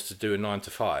if I was to do a 9 to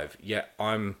 5. Yet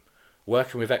I'm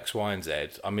working with X, Y, and Z.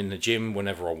 I'm in the gym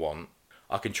whenever I want.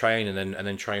 I can train and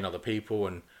then train other people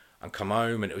and come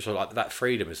home. And it was like that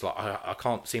freedom. It's like I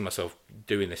can't see myself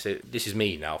doing this. This is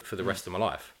me now for the rest of my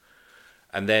life.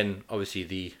 And then obviously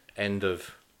the end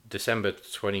of December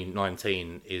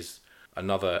 2019 is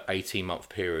another 18-month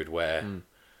period where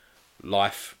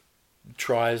life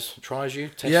tries you,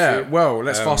 tests you. Well,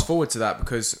 let's fast forward to that,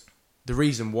 because the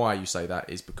reason why you say that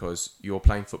is because you're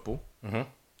playing football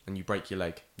and you break your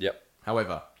leg. Yep.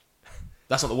 However,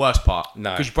 that's not the worst part.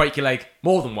 No. Because you break your leg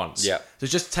more than once. Yeah. So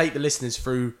just take the listeners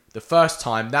through the first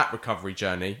time, that recovery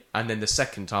journey, and then the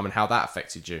second time and how that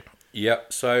affected you.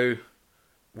 Yep. So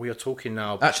we are talking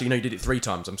now... Actually, no, you did it 3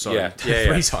 times. I'm sorry. Yeah.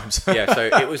 3 times. Yeah, so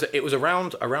it was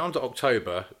around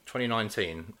October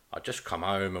 2019. I'd just come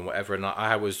home and whatever, and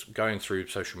I was going through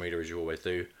social media, as you always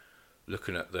do,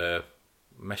 looking at the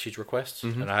message requests,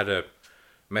 and I had a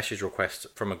message request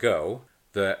from a girl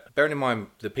that, bearing in mind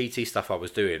the PT stuff I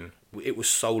was doing, it was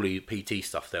solely PT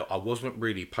stuff there. I wasn't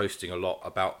really posting a lot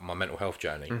about my mental health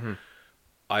journey.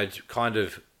 I'd kind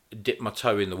of dipped my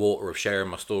toe in the water of sharing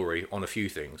my story on a few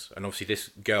things, and obviously this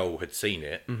girl had seen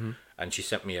it, and she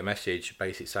sent me a message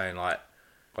basically saying like,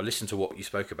 I listened to what you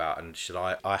spoke about, and she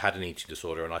said I had an eating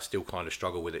disorder and I still kind of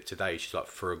struggle with it today. She's like,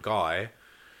 for a guy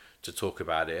to talk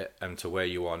about it and to where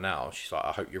you are now, she's like,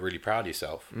 I hope you're really proud of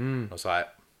yourself. I was like,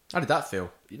 how did that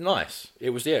feel? Nice. It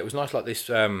was nice, like this,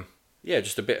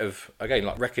 just a bit of, again,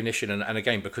 like recognition, and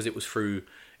again, because it was through,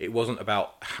 it wasn't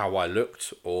about how I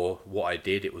looked or what I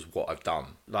did, it was what I've done.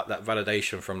 Like that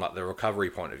validation from like the recovery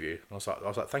point of view. I was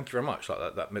like, thank you very much.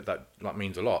 Like that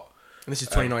means a lot. And this is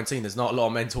 2019. There's not a lot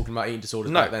of men talking about eating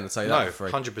disorders back then. I'd say that for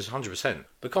free. 100%.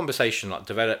 The conversation like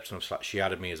developed, and it was like she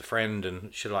added me as a friend,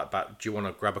 and she like, do you want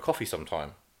to grab a coffee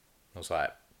sometime? I was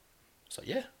like,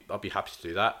 yeah, I'd be happy to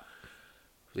do that.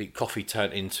 The coffee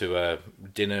turned into a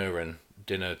dinner, and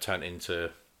dinner turned into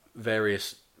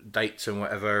various dates and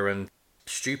whatever. And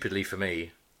stupidly for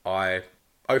me, I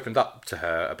opened up to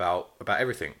her about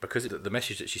everything, because the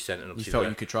message that she sent, and you felt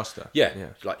you could trust her. Yeah,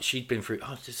 like she'd been through.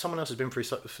 Someone else has been through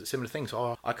similar things.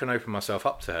 So I can open myself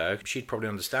up to her. She'd probably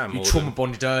understand more. You trauma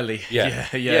bonded early.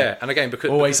 Yeah. And again, because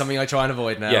always something I try and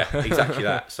avoid now. Yeah, exactly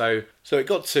that. So it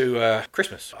got to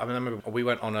Christmas. I remember we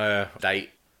went on a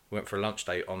date. We went for a lunch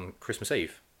date on Christmas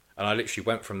Eve, and I literally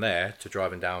went from there to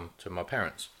driving down to my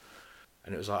parents.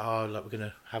 And it was like, we're going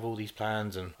to have all these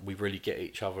plans, and we really get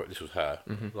each other. This was her.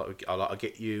 Like, I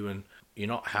get you, and you're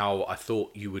not how I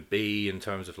thought you would be in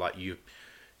terms of like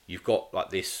you've got like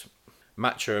this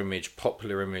macho image,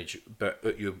 popular image, but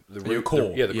you're the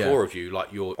core. The core of you,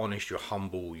 like you're honest, you're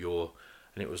humble,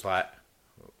 and it was like,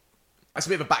 that's a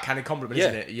bit of a backhanded compliment,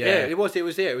 isn't it? Yeah, it was. It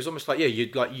was almost like,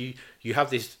 you have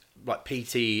this like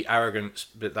PT arrogance,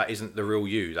 but that isn't the real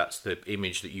you. That's the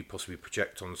image that you possibly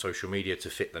project on social media to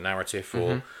fit the narrative.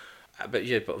 But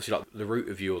obviously, like the root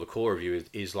of you or the core of you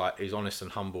is honest and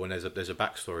humble, and there's a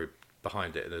backstory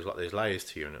behind it. There's layers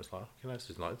to you, and it's like, this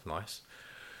is nice.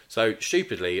 So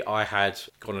stupidly, I had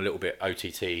gone a little bit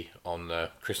OTT on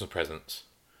the Christmas presents.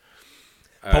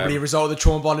 Probably a result of the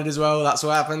trauma bonded as well. That's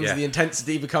what happens. Yeah. The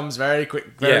intensity becomes very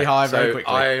high, very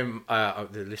quickly.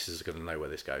 The listeners are going to know where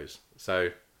this goes.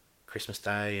 So Christmas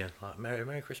Day, and like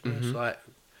Merry Christmas, like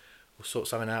we'll sort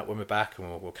something out when we're back,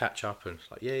 and we'll catch up, and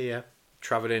like yeah,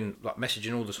 traveling, like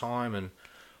messaging all the time, and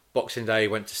Boxing Day,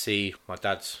 went to see my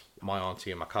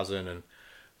auntie and my cousin, and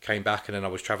came back, and then I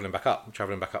was travelling back up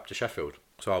to Sheffield.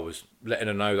 So I was letting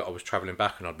her know that I was travelling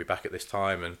back and I'd be back at this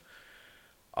time, and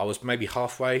I was maybe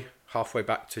halfway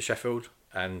back to Sheffield,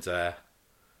 and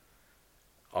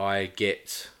I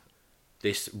get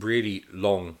this really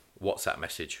long WhatsApp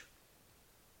message.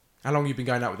 How long have you been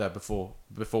going out with her before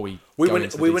we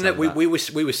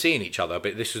were seeing each other,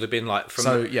 but this would have been like from...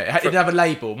 So, yeah, it didn't have a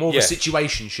label, more of a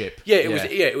situationship. Yeah,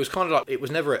 it was kind of like, it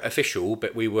was never official,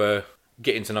 but we were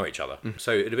getting to know each other.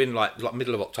 So it'd have been like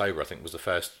middle of October, I think, was the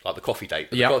first, like the coffee date.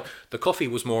 Yeah. The coffee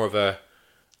was more of a...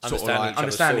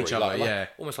 Understand each other, yeah.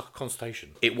 Almost like a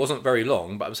consultation. It wasn't very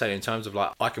long, but I'm saying in terms of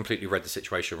like, I completely read the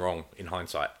situation wrong in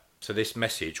hindsight. So this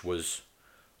message was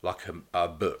like a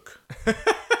book.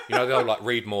 You know, they'll like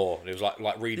read more. And it was like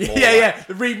read more. Yeah.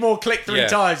 Read more, click 3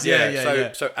 times.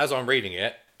 Yeah. So as I'm reading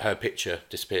it, her picture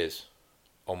disappears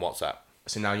on WhatsApp.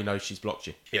 So now you know she's blocked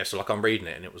you. Yeah, so like I'm reading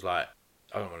it and it was like,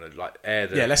 I don't want to like air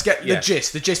the... Yeah, let's get the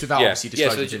gist. The gist without obviously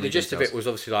disclosing so the gist of it was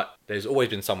obviously like, there's always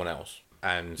been someone else.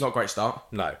 And not a great start.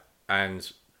 No.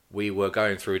 And we were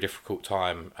going through a difficult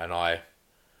time and I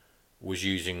was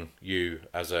using you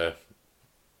as a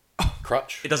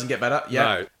crutch. It doesn't get better. Yeah.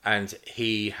 No. And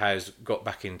he has got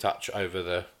back in touch over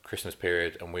the Christmas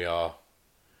period and we are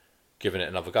giving it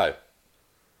another go.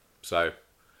 So,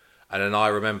 and then I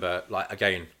remember, like,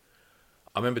 again,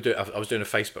 I was doing a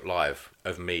Facebook Live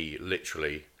of me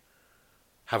literally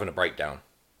having a breakdown.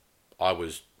 I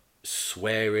was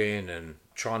swearing and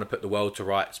trying to put the world to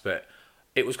rights, but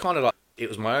it was kind of like, it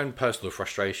was my own personal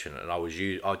frustration, and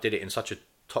I did it in such a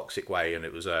toxic way, and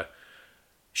it was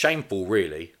shameful,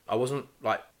 really. I wasn't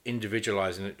like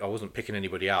individualizing it, I wasn't picking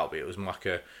anybody out, but it was like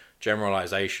a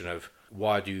generalization of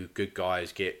why do good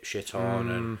guys get shit on,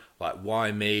 and like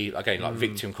why me, again, like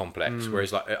victim complex.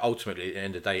 Whereas like ultimately at the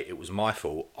end of the day, it was my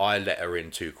fault. I let her in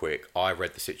too quick. I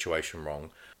read the situation wrong.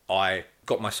 I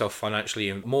got myself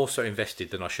financially more so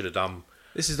invested than I should have done.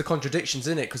 This is the contradictions,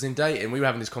 isn't it? Because in dating, we were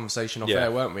having this conversation off air,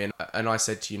 weren't we? And I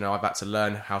said to you, I've had to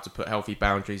learn how to put healthy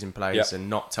boundaries in place and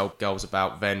not tell girls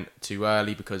about vent too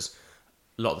early, because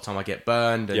a lot of the time I get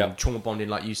burned, and trauma bonding,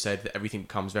 like you said, that everything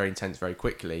becomes very intense very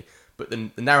quickly. But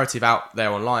the narrative out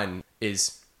there online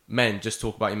is men just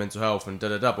talk about your mental health and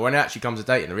da-da-da. But when it actually comes to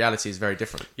dating, the reality is very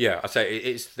different. Yeah, I'd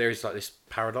say there is like this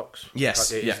paradox.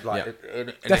 Yes, like,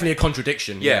 definitely a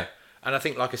contradiction. Yeah. And I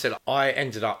think, like I said, I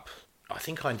ended up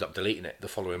deleting it the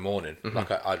following morning.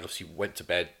 Like I obviously went to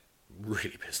bed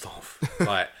really pissed off.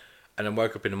 Like, and then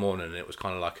woke up in the morning and it was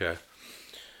kind of like a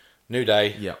new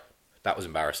day. Yeah. That was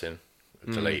embarrassing.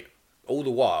 Delete. All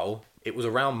the while, it was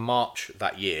around March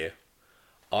that year,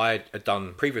 I had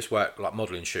done previous work, like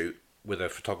modelling shoot with a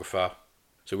photographer.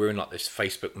 So we were in like this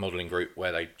Facebook modelling group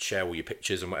where they share all your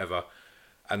pictures and whatever.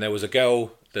 And there was a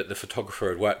girl that the photographer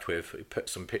had worked with who put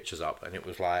some pictures up, and it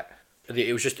was like,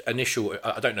 it was just initial.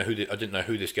 I didn't know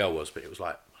who this girl was, but it was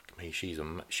like, me, she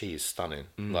is stunning.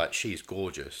 Like, she's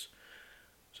gorgeous.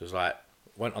 So it's like,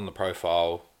 went on the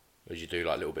profile as you do,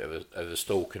 like a little bit of a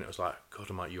stalk, and it was like, God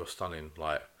almighty, you're stunning.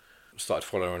 Like, started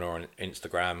following her on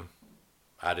Instagram,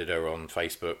 added her on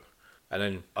Facebook, and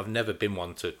then I've never been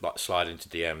one to like slide into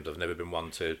DMs. I've never been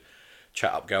one to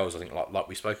chat up girls. I think like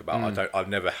we spoke about, I've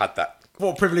never had that.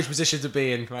 What a privileged position to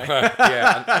be in, right?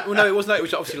 Yeah. Well, no, it wasn't. It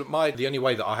was obviously the only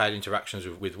way that I had interactions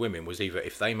with women was either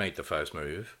if they made the first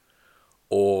move,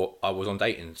 or I was on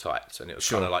dating sites, and it was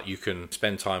kind of like you can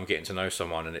spend time getting to know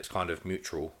someone, and it's kind of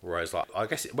mutual. Whereas, like, I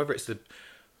guess whether it's I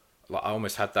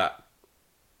almost had that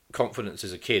confidence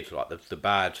as a kid, like the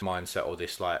bad mindset, or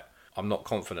this like, I'm not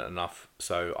confident enough,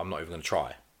 so I'm not even going to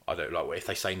try. I don't like, if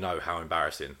they say no, how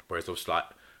embarrassing. Whereas it's like,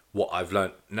 what I've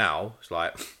learnt now, it's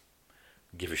like,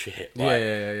 give a shit. Like,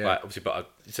 yeah. Like, obviously,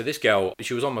 so this girl,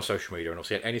 she was on my social media, and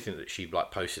obviously anything that she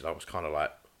like posted, I was kind of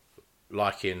like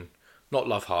liking, not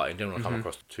love hearting, didn't want to come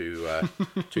across too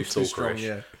stalkerish.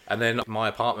 Yeah. And then my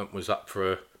apartment was up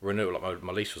for a renewal, like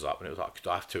my lease was up, and it was like, do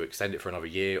I have to extend it for another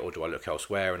year, or do I look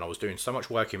elsewhere? And I was doing so much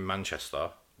work in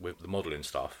Manchester with the modelling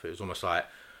stuff, it was almost like,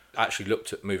 I actually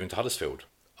looked at moving to Huddersfield.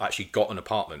 I actually got an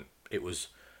apartment. It was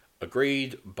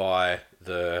agreed by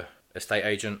the estate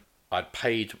agent. I'd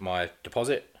paid my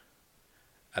deposit,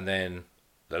 and then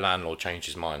the landlord changed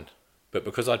his mind. But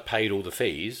because I'd paid all the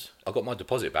fees, I got my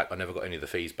deposit back. I never got any of the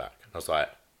fees back. I was like,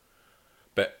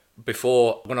 but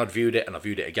before, when I'd viewed it and I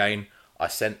viewed it again, I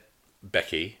sent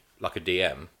Becky like a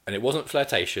DM, and it wasn't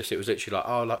flirtatious. It was literally like,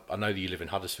 oh, like, I know that you live in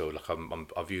Huddersfield. Like,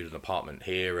 I viewed an apartment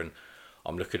here, and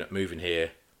I'm looking at moving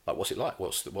here. Like, what's it like?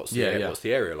 What's the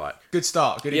area like? Good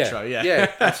start, good intro, yeah.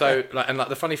 Yeah. And so, like,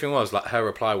 the funny thing was, like, her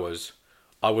reply was,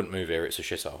 I wouldn't move here. It's a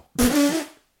shithole.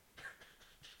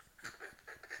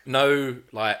 no,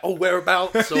 like, oh,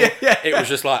 whereabouts? Or it was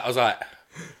just like, I was like,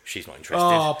 she's not interested.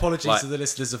 Oh, apologies to the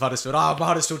listeners of Huddersfield. I'm a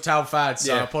Huddersfield Town fan,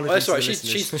 so apologies to the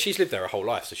listeners. She's lived there her whole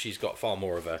life, so she's got far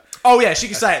more of a... Oh, yeah, she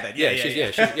can say it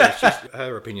then.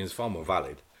 Her opinion's far more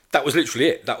valid. That was literally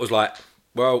it. That was like,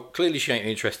 well, clearly she ain't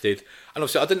interested. And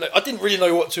obviously, I didn't really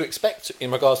know what to expect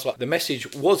in regards to, like, the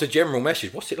message was a general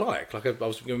message. What's it like? Like, I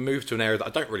was going to move to an area that I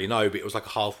don't really know, but it was like a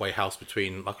halfway house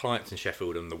between my clients in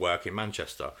Sheffield and the work in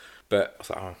Manchester. But I was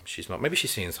like, oh, she's not. Maybe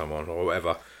she's seeing someone or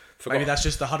whatever. Forgot. Maybe that's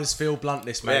just the Huddersfield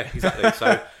bluntness, mate. Yeah, exactly.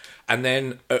 So, and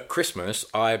then at Christmas,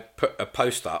 I put a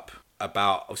post up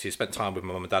about, obviously, I spent time with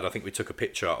my mum and dad. I think we took a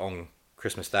picture on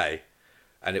Christmas Day,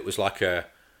 and it was like a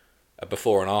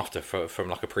before and after from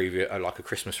like a previous, like a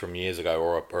Christmas from years ago,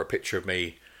 or a picture of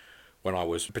me when I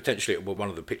was potentially one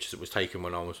of the pictures that was taken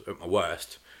when I was at my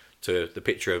worst, to the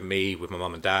picture of me with my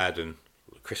mum and dad and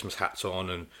Christmas hats on,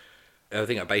 and I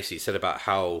think I basically said about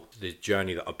how the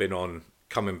journey that I've been on,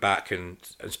 coming back and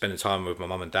spending time with my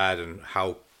mum and dad, and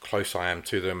how close I am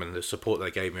to them and the support they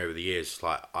gave me over the years.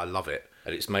 Like, I love it,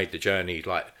 and it's made the journey,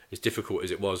 like, as difficult as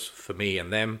it was for me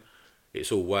and them,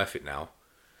 it's all worth it now.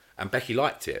 And Becky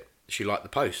liked it. She liked the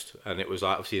post, and it was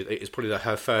like, obviously, it was probably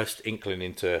her first inkling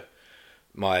into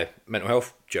my mental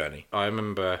health journey. I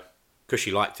remember, because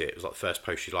she liked it, it was like the first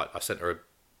post she liked. I sent her a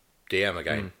DM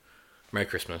again. Merry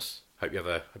Christmas. Hope you have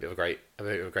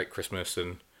a great Christmas,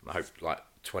 and I hope, like,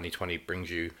 2020 brings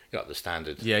you like the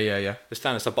standard. Yeah. The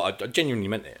standard stuff, but I genuinely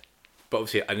meant it. But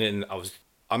obviously, and then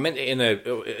I meant it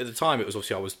at the time, it was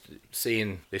obviously I was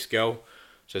seeing this girl,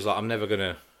 so it's like, I'm never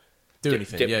gonna do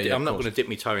anything. I'm not gonna dip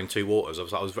my toe in two waters.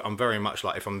 I'm very much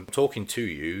like, if I'm talking to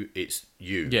you, it's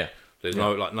you. Yeah. There's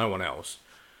no one else.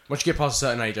 Once you get past a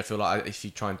certain age, I feel like if you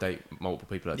try and date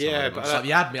multiple people at a time, yeah, but like the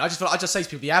admin, I just say to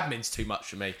people, the admin's too much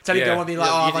for me. Tell you go on being like,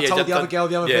 have I told the other girl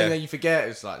the other thing, then you forget.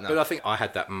 It's like, no. But I think I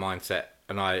had that mindset,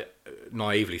 and I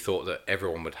naively thought that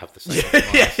everyone would have the same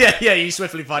mindset. Yeah. You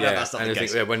swiftly find out that's not the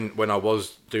case. I think when I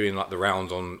was doing like the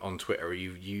rounds on Twitter,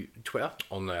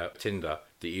 on Tinder,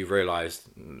 that you realised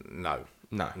no,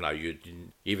 you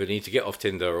either need to get off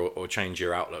Tinder or change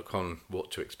your outlook on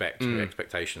what to expect, your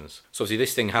expectations. So obviously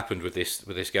this thing happened with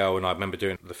this girl, and I remember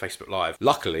doing the Facebook Live.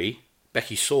 Luckily,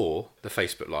 Becky saw the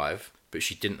Facebook Live, but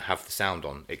she didn't have the sound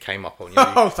on. It came up on you.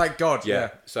 Oh, thank God.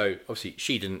 Yeah. So obviously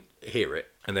she didn't hear it.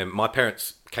 And then my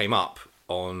parents came up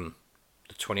on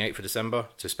the 28th of December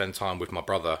to spend time with my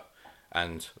brother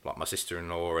and like my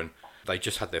sister-in-law, and they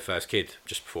just had their first kid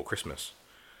just before Christmas.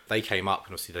 They came up,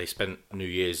 and obviously they spent New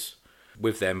Year's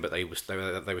with them, but they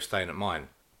were staying at mine.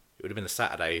 It would have been the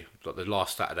Saturday, like the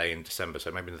last Saturday in December,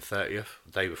 so maybe the 30th,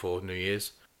 the day before New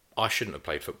Year's. I shouldn't have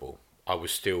played football. I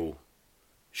was still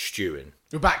stewing.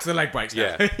 We're back to the leg breaks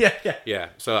now. Yeah.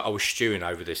 So I was stewing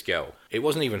over this girl. It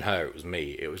wasn't even her, it was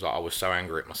me. It was like I was so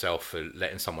angry at myself for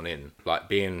letting someone in, like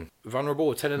being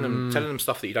vulnerable, telling them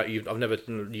stuff that you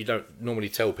don't normally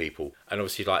tell people. And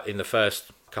obviously, like in the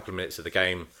first couple of minutes of the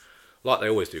game, like they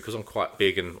always do, because I'm quite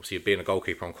big, and obviously being a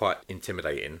goalkeeper, I'm quite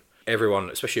intimidating.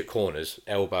 Everyone, especially at corners,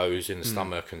 elbows in the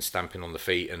stomach and stamping on the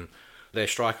feet, and their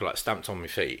striker like stamped on my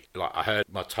feet. Like I heard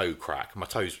my toe crack. My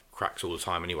toes cracks all the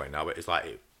time anyway now, but it's like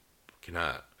it can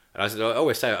hurt. And I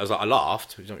always say it. I was like, I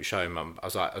laughed. He's not showing mum. I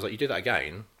was like, you do that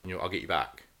again, and I'll get you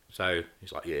back. So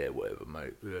he's like, yeah, whatever,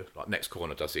 mate. Yeah. Like next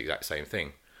corner does the exact same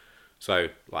thing. So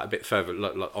like a bit further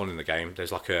on in the game,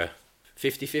 there's like a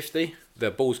 50-50.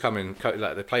 The ball's coming,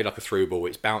 like they play like a through ball.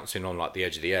 It's bouncing on like the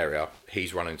edge of the area.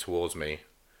 He's running towards me.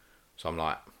 So I'm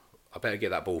like, I better get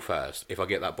that ball first. If I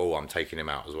get that ball, I'm taking him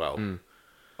out as well.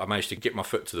 I managed to get my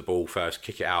foot to the ball first,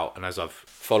 kick it out, and as I've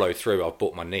followed through, I've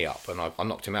brought my knee up and I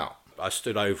knocked him out. I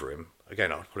stood over him.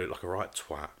 Again, I was probably like a right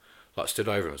twat. Like, stood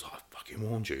over him and was like, I fucking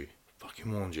warned you.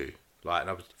 Like, and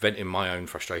I was venting my own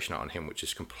frustration out on him, which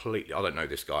is completely... I don't know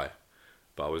this guy.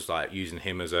 But I was like using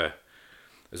him as a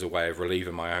way of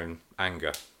relieving my own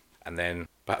anger. And then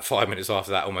about 5 minutes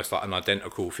after that, almost like an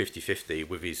identical 50-50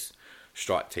 with his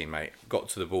strike teammate, got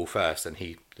to the ball first, and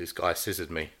this guy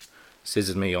scissored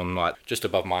me on like just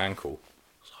above my ankle.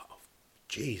 I was like, oh,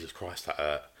 Jesus Christ, that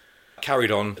hurt.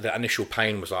 Carried on. The initial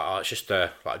pain was like, it's just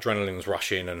like adrenaline's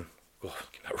rushing, and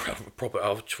proper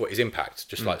what his impact,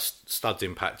 just like Stud's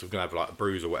impact of gonna have like a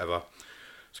bruise or whatever.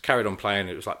 So carried on playing.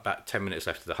 It was like about 10 minutes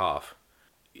left of the half.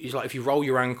 He's like, if you roll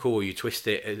your ankle or you twist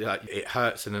it, it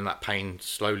hurts, and then that pain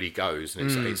slowly goes, and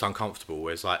it's uncomfortable.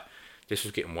 Whereas like this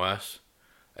was getting worse.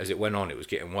 As it went on, it was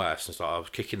getting worse. And so I was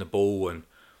kicking the ball, and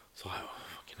it's like, oh,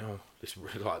 fucking hell, this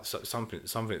like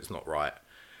something's not right.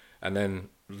 And then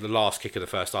the last kick of the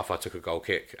first half, I took a goal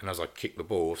kick, and as I kicked the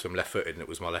ball, so I'm left-footed, and it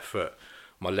was my left foot,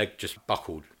 my leg just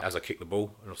buckled as I kicked the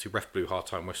ball, and obviously ref blew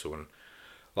half-time whistle, and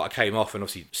Like, I came off and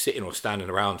obviously sitting or standing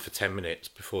around for 10 minutes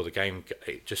before the game,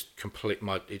 it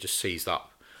just seized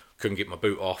up. Couldn't get my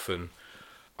boot off, and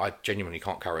I genuinely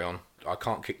can't carry on. I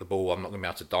can't kick the ball. I'm not going to be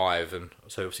able to dive, and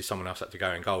so obviously someone else had to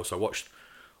go in goal. So I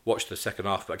watched the second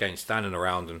half, but again, standing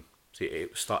around, and see,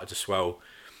 it started to swell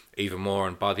even more.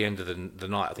 And by the end of the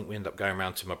night, I think we ended up going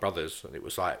around to my brother's, and it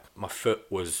was like my foot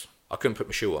was, I couldn't put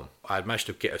my shoe on. I had managed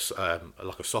to get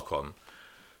a sock on,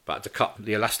 but I had to cut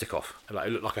the elastic off. Like,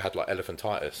 it looked like I had like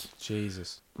elephantitis.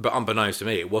 Jesus. But unbeknownst to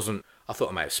me, it wasn't. I thought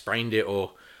I may have sprained it,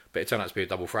 but it turned out to be a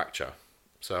double fracture.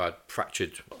 So I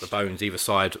fractured the bones either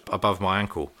side above my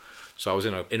ankle. So I was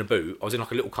in a boot. I was in like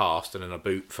a little cast and in a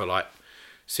boot for like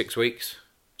 6 weeks.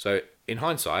 So in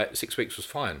hindsight, 6 weeks was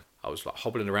fine. I was like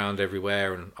hobbling around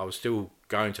everywhere, and I was still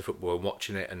going to football and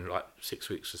watching it. And like 6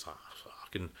 weeks is like, I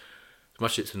can, as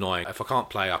much as it's annoying, if I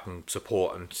can't play, I can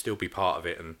support and still be part of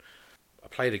it. And I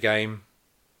played a game,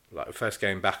 like the first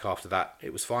game back after that,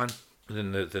 it was fine.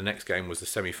 And then the next game was the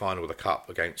semi-final of the cup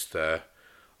against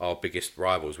our biggest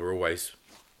rivals. It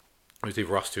was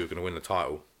either us two who were going to win the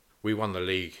title. We won the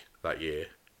league that year.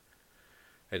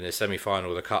 In the semi-final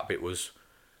of the cup,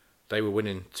 they were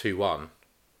winning 2-1,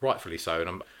 rightfully so.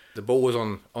 And the ball was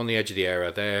on the edge of the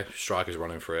area. Their striker's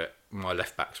running for it. My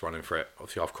left back's running for it.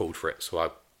 Obviously, I've called for it,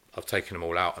 so I've taken them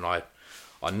all out, and I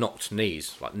knocked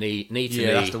knees, like knee to knee.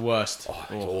 Yeah, that's the worst. Oh,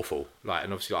 it's awful. Like,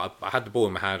 and obviously, I had the ball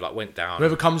in my hand, like went down.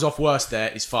 Whoever comes off worst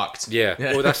there is fucked. Yeah.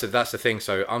 Well, that's the thing.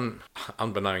 So,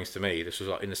 unbeknownst to me, this was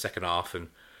like in the second half, and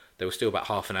there was still about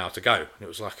half an hour to go. And it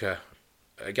was like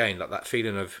again, like that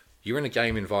feeling of you're in a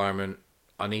game environment.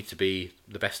 I need to be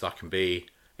the best I can be.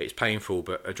 It's painful,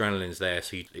 but adrenaline's there,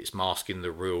 so it's masking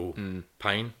the real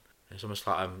pain. It's almost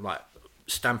like I'm like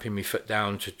stamping my foot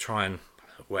down to try and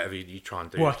whatever you try and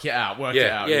do. Work it out.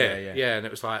 Yeah. And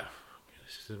it was like,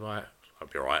 this is right. I'll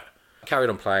be all right. I carried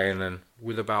on playing, and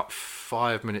with about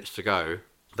 5 minutes to go,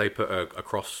 they put a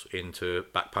cross into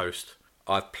back post.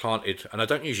 I've planted, and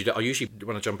I usually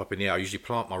when I jump up in the air, I usually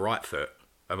plant my right foot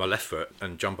and my left foot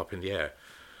and jump up in the air.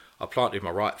 I planted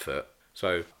my right foot,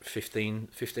 so 15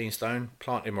 stone,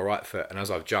 planted my right foot, and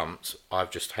as I've jumped, I've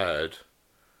just heard,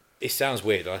 it sounds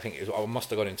weird, I think I must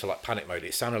have gone into like panic mode.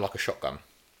 It sounded like a shotgun.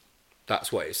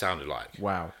 That's what it sounded like.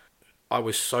 Wow. I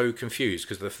was so confused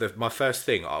because my first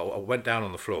thing, I went down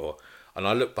on the floor and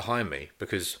I looked behind me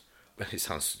because, it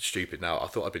sounds stupid now, I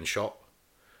thought I'd been shot.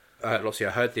 Obviously,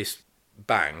 I heard this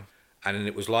bang, and then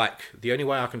it was like, the only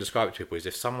way I can describe it to people is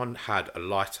if someone had a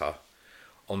lighter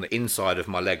on the inside of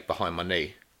my leg behind my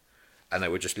knee, and they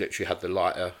would just literally had the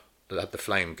lighter, had the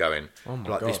flame going. Oh my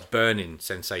God. God. This burning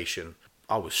sensation.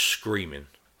 I was screaming.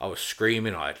 I had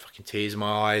fucking tears in my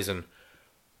eyes, and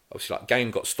obviously, like, game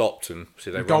got stopped, and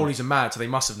so they goalies are mad, so they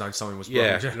must have known something was wrong.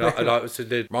 Yeah, so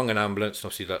they rung an ambulance,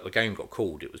 and obviously the game got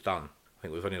called. It was done. I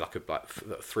think it was only like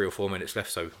 3 or 4 minutes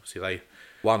left, so obviously they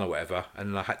won or whatever,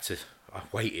 and I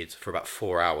waited for about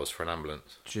 4 hours for an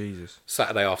ambulance. Jesus.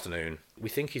 Saturday afternoon, we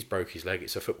think he's broke his leg.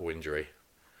 It's a football injury.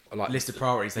 Like, list of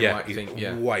priorities, they might think,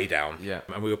 way down. Yeah.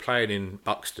 And we were playing in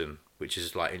Buxton, which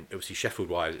is like, obviously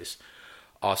Sheffield-wise, it's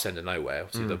arse end of nowhere.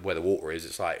 Obviously, where the water is,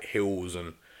 it's like hills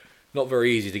and not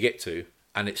very easy to get to.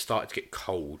 And it started to get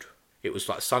cold. It was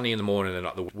like sunny in the morning, and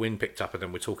like the wind picked up, and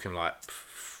then we're talking like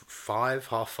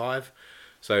 5:30.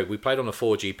 So we played on a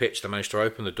 4G pitch. They managed to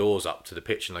open the doors up to the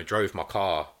pitch, and they drove my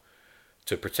car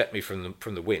to protect me from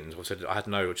the wind. I said I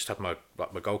just had my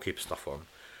goalkeeper stuff on.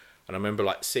 And I remember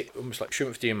almost like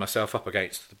shrimping myself up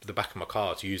against the back of my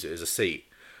car to use it as a seat.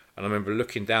 And I remember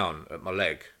looking down at my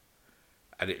leg,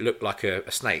 and it looked like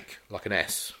a snake, like an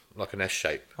S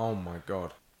shape. Oh my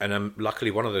God. And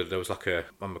luckily there was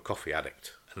I'm a coffee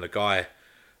addict, and the guy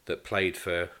that played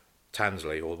for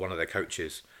Tansley, or one of their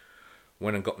coaches,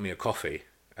 went and got me a coffee.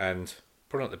 And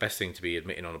probably not the best thing to be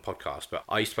admitting on a podcast, but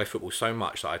I used to play football so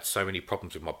much that I had so many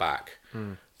problems with my back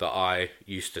that I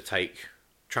used to take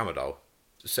tramadol,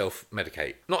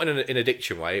 self-medicate. Not in an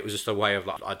addiction way, it was just a way of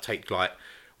like, I'd take like,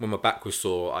 when my back was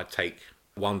sore, I'd take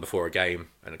one before a game,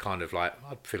 and it kind of like,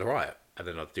 I'd feel alright, and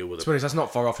then I'd deal with it. So that's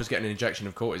not far off just getting an injection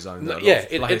of cortisone. No, yeah,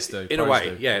 in a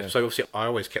way, yeah. So obviously I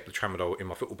always kept the tramadol in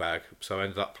my football bag, so I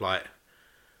ended up like,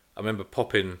 I remember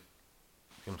popping,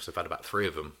 I must have had about 3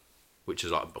 of them, which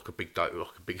is like a big dose,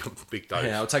 big dose.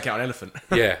 Yeah, I'll take out an elephant.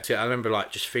 Yeah, so I remember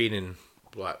like just feeling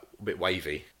like a bit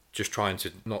wavy, just trying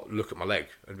to not look at my leg.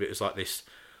 And it was like this,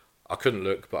 I couldn't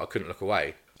look, but I couldn't look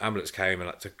away. Ambulance came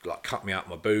and had to like cut me out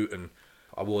my boot, and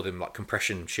I wore them like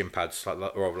compression shin pads, like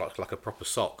a proper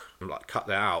sock, and like cut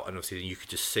that out. And obviously you could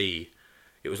just see,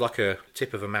 it was like a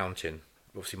tip of a mountain.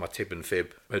 Obviously my tib and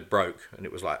fib had broke, and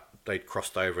it was like they'd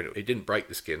crossed over, and it didn't break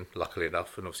the skin, luckily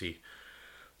enough. And obviously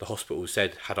the hospital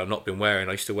said, had I not been wearing,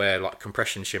 I used to wear like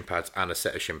compression shin pads and a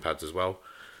set of shin pads as well.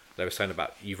 They were saying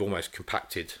about you've almost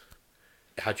compacted.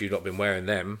 Had you not been wearing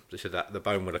them, they said that the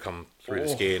bone would have come through the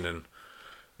skin, and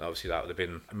obviously that would have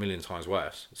been a million times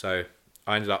worse. So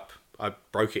I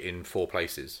broke it in 4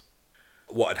 places.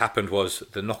 What had happened was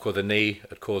the knock of the knee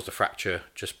had caused a fracture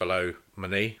just below my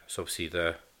knee. So obviously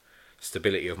the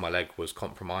stability of my leg was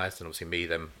compromised, and obviously me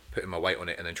then putting my weight on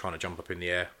it and then trying to jump up in the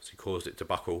air, so caused it to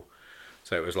buckle.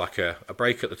 So it was like a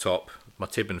break at the top, my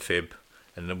tib and fib,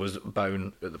 and there was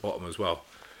bone at the bottom as well.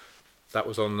 That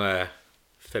was on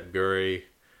February,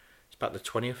 it's about the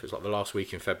 20th, it's like the last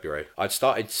week in February. I'd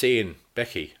started seeing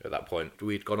Becky at that point.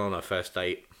 We'd gone on our first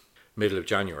date middle of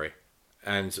January,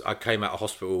 and I came out of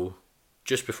hospital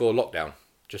just before the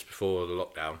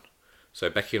lockdown. So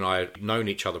Becky and I had known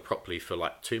each other properly for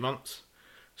like 2 months.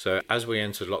 So as we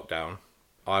entered lockdown,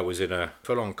 I was in a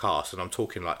full-on cast, and I'm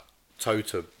talking like toe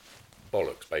to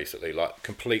bollocks, basically, like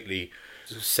completely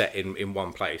set in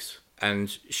one place.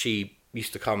 And she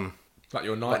used to come... Like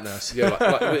your night nurse. Yeah,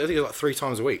 I think it was like 3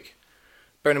 times a week.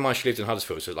 Bearing in mind she lived in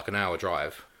Huddersfield, so it's like an hour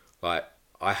drive. Like,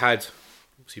 I had...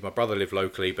 See, my brother lived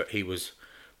locally, but he was...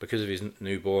 Because of his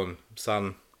newborn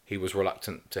son, he was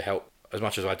reluctant to help. As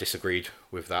much as I disagreed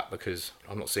with that, because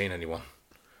I'm not seeing anyone.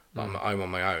 I'm at home on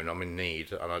my own, I'm in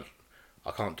need, and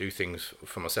I can't do things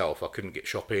for myself. I couldn't get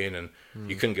shopping, and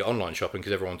you couldn't get online shopping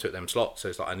because everyone took them slots. So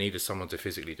it's like I needed someone to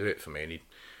physically do it for me, and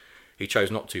he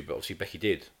chose not to, but obviously Becky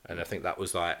did. And I think that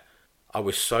was like, I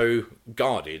was so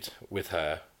guarded with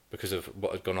her because of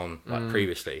what had gone on like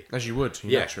previously. As you would,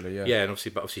 naturally, yeah. Yeah, and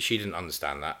obviously she didn't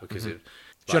understand that because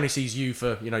she only sees you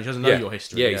for, she doesn't know your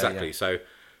history. Yeah, exactly. Yeah.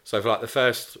 So for like the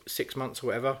first 6 months or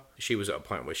whatever, she was at a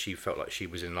point where she felt like she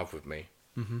was in love with me.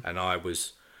 And I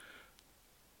was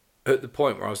at the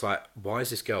point where I was like, why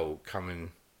is this girl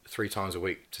coming 3 times a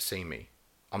week to see me?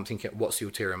 I'm thinking, what's the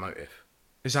ulterior motive?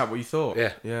 Is that what you thought?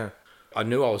 Yeah. I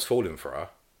knew I was falling for her.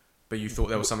 But you thought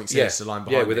there was something sinister lying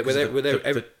behind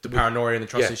the paranoia and the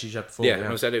trust issues you had before. Yeah, and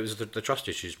I said it was the trust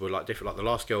issues were like different.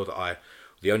 Like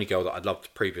the only girl that I'd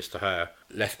loved previous to her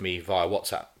left me via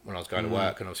WhatsApp when I was going to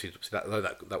work, and obviously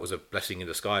that was a blessing in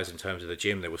disguise in terms of the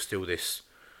gym. There was still this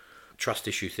trust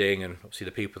issue thing, and obviously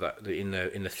the people that in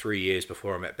the 3 years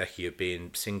before I met Becky of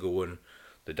being single and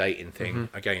the dating thing,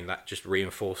 again, that just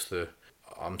reinforced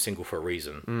I'm single for a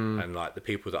reason, and like the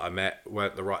people that I met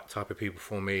weren't the right type of people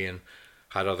for me, and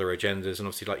had other agendas. And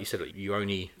obviously, like you said,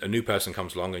 a new person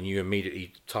comes along and you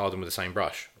immediately tar them with the same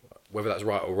brush. Whether that's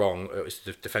right or wrong, it's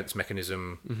the defense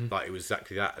mechanism. Like, it was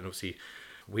exactly that. And obviously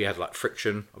we had like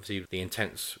friction, obviously the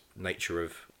intense nature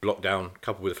of lockdown,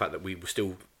 coupled with the fact that we were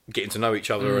still getting to know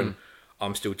each other, and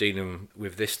I'm still dealing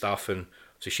with this stuff. And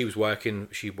so she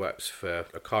works for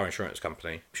a car insurance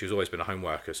company. She's always been a home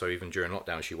worker, so even during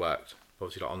lockdown she worked.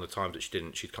 Obviously, like on the times that she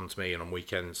didn't, she'd come to me, and on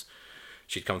weekends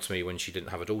she'd come to me when she didn't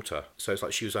have a daughter. So it's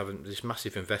like she was having this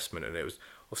massive investment, and it was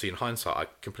obviously, in hindsight, I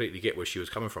completely get where she was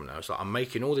coming from now. It's like, I'm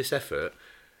making all this effort,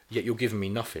 yet you're giving me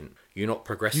nothing. You're not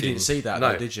progressing. You didn't see that,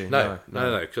 though, did you? No.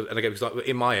 And again, because like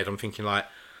in my head, I'm thinking like,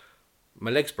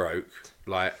 my leg's broke.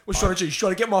 Like, what's she trying to do? She's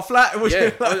trying to get my flat. I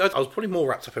was probably more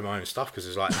wrapped up in my own stuff, because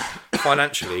it's like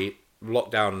financially,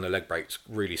 lockdown and the leg breaks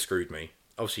really screwed me.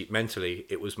 Obviously, mentally,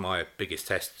 it was my biggest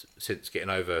test since getting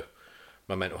over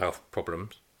my mental health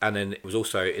problems. And then it was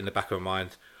also in the back of my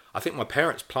mind, I think my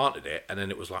parents planted it, and then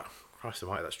it was like, Christ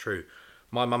almighty, that's true.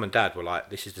 My mum and dad were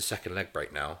like, this is the second leg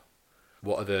break now.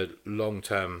 What are the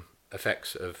long-term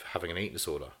effects of having an eating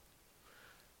disorder?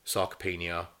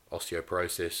 Sarcopenia,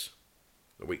 osteoporosis,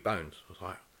 the weak bones. I was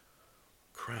like,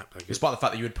 crap. Despite the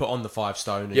fact that you had put on the 5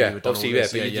 stone. And yeah, you had done obviously, all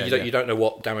this. But you don't know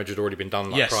what damage had already been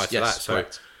done prior to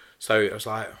that. So I was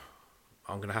like,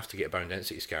 I'm going to have to get a bone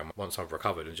density scan once I've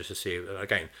recovered, and just to see,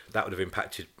 again, that would have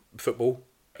impacted football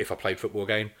if I played football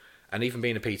again, and even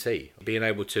being a PT, being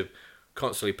able to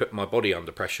constantly put my body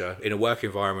under pressure in a work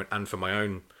environment and for my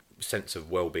own sense of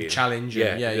well-being. Challenge.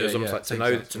 It was almost like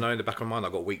to know in the back of my mind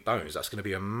I've got weak bones, that's going to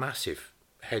be a massive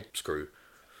head screw.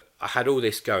 I had all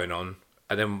this going on,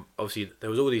 and then obviously there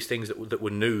was all these things that were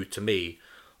new to me,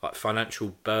 like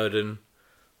financial burden,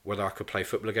 whether I could play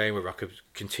football again, whether I could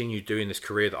continue doing this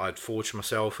career that I'd forged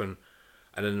myself, and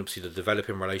then obviously the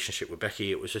developing relationship with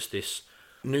Becky. It was just this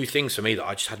new things for me that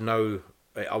I just had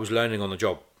I was learning on the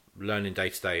job, learning day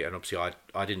to day, and obviously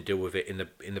I didn't deal with it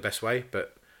in the best way,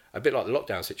 but a bit like the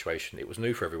lockdown situation, it was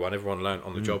new for everyone. Everyone learned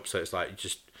on the job, so it's like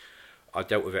I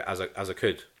dealt with it as I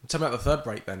could. Tell me about the third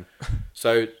break then.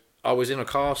 So I was in a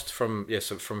cast from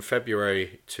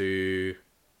February to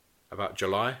about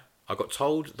July. I got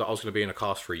told that I was going to be in a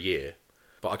cast for a year,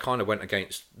 but I kind of went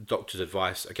against doctor's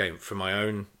advice, again, for my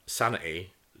own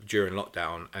sanity during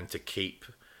lockdown, and to keep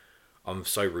I'm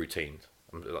so routine.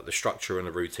 Like the structure and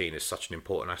the routine is such an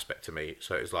important aspect to me.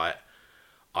 So it's like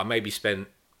I maybe spent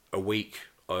a week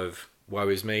of woe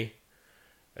is me,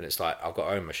 and it's like I've got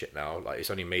to own my shit now. Like it's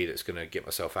only me that's gonna get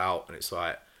myself out, and it's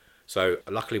like so.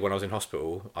 Luckily, when I was in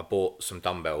hospital, I bought some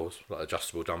dumbbells, like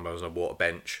adjustable dumbbells, and I bought a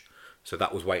bench. So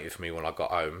that was waiting for me when I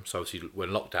got home. So obviously, when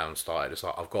lockdown started, it's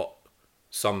like I've got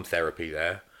some therapy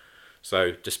there.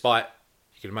 So despite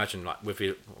you can imagine, like with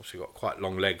you obviously got quite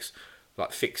long legs,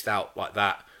 like fixed out like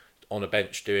that on a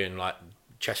bench doing like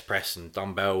chest press and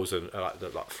dumbbells and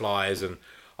like flyers, and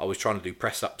I was trying to do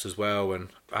press ups as well, and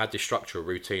I had this structural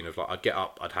routine of like I'd get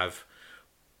up,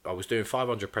 I was doing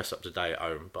 500 press ups a day at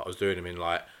home, but I was doing them in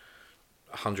like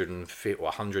 150 or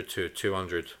 100 to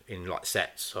 200 in like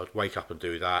sets. So I'd wake up and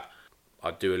do that.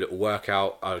 I'd do a little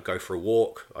workout. I'd go for a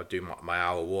walk. I'd do my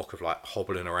hour walk of like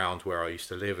hobbling around where I used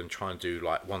to live and try and do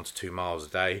like 1 to 2 miles a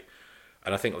day.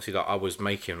 And I think obviously that I was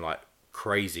making like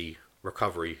crazy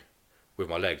recovery with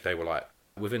my leg. They were like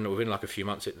within like a few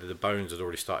months, the bones had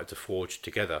already started to forge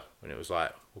together, and it was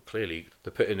like, well, clearly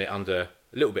they're putting it under a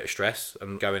little bit of stress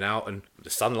and going out, and the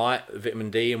sunlight, vitamin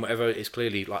D, and whatever is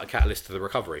clearly like a catalyst to the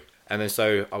recovery. And then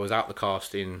so I was out the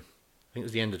cast in, I think it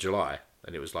was the end of July,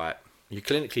 and it was like you're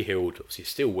clinically healed. Obviously,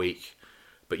 it's still weak,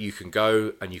 but you can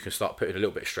go and you can start putting a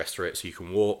little bit of stress through it, so you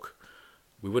can walk.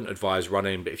 We wouldn't advise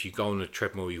running, but if you go on a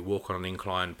treadmill, you walk on an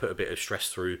incline, put a bit of stress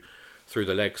through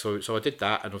the legs. So I did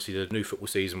that, and obviously the new football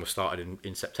season was started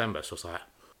in September. So I was like,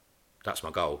 that's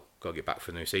my goal. Got to get back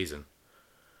for the new season.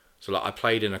 So like I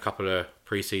played in a couple of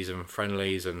pre-season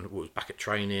friendlies and was back at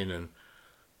training, and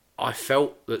I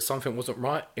felt that something wasn't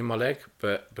right in my leg,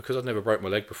 but because I'd never broke my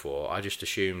leg before, I just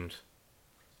assumed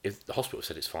if the hospital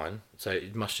said it's fine, so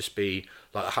it must just be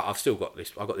like I've still got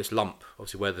this. I've got this lump,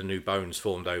 obviously where the new bones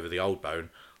formed over the old bone.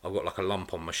 I've got like a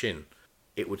lump on my shin.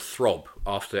 It would throb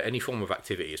after any form of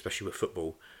activity, especially with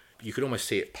football. You could almost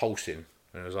see it pulsing,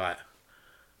 and I was like,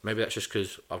 maybe that's just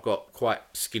because I've got quite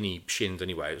skinny shins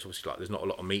anyway. It's obviously like there's not a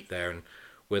lot of meat there, and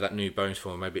where that new bone's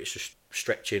formed, maybe it's just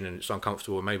stretching and it's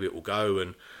uncomfortable, and maybe it will go.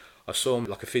 And I saw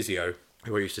like a physio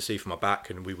who I used to see for my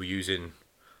back, and we were using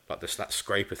like that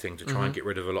scraper thing to try and get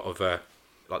rid of a lot of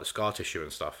like the scar tissue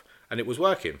and stuff, and it was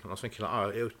working. And I was thinking like,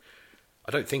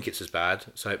 I don't think it's as bad,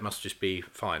 so it must just be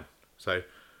fine. So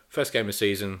first game of the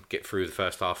season, get through the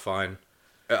first half fine.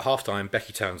 At half time,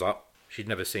 Becky turns up. She'd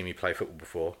never seen me play football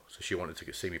before, so she wanted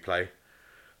to see me play.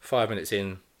 5 minutes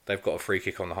in, they've got a free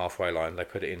kick on the halfway line. They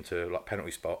put it into like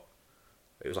penalty spot.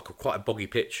 It was like quite a boggy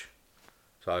pitch,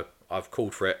 so I've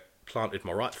called for it, planted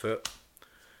my right foot.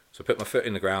 So I put my foot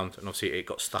in the ground, and obviously it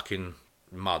got stuck in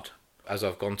mud. As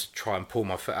I've gone to try and pull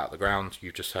my foot out of the ground,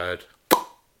 you've just heard...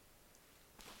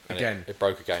 And again. It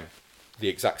broke again. The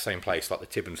exact same place, like the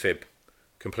tib and fib,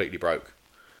 completely broke.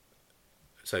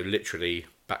 So literally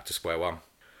back to square one.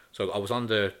 So I was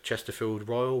under Chesterfield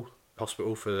Royal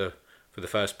Hospital for the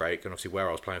first break, and obviously where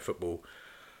I was playing football,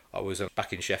 I was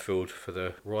back in Sheffield for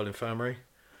the Royal Infirmary.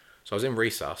 So I was in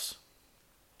resus,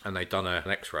 and they'd done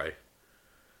an X-ray.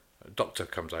 A doctor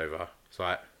comes over. It's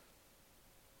like,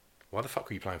 why the fuck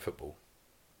were you playing football?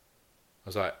 I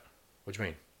was like, what do you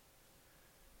mean?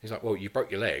 He's like, well, you broke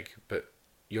your leg, but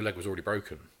your leg was already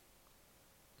broken.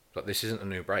 Like, this isn't a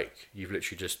new break. You've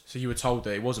literally just... So you were told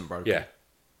that it wasn't broken? Yeah.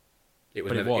 It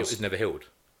was never healed.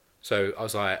 So I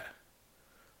was like,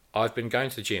 I've been going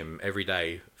to the gym every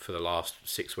day for the last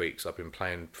 6 weeks. I've been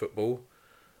playing football,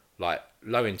 like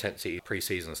low intensity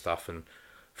pre-season stuff and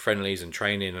friendlies and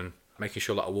training and making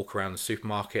sure that I walk around the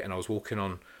supermarket, and I used to walk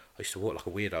like a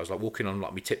weirdo. I was like walking on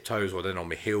like my tiptoes or then on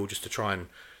my heel just to try and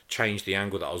change the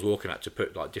angle that I was walking at to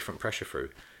put like different pressure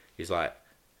through. He's like,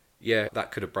 yeah,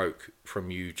 that could have broke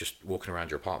from you just walking around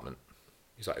your apartment.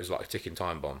 He's like, it was like a ticking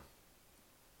time bomb.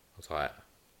 I was like,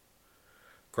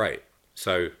 great.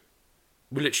 So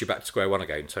we're literally back to square one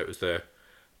again. So it was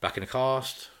back in the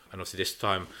cast, and obviously this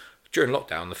time during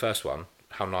lockdown, the first one,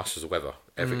 how nice was the weather?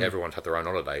 Everyone had their own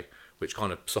holiday, which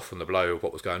kind of softened the blow of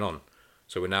what was going on.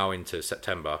 So we're now into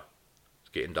September. It's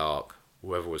getting dark.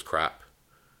 Weather was crap,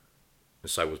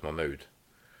 and so was my mood.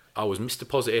 I was Mr.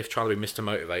 Positive, trying to be Mr.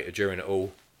 Motivator during it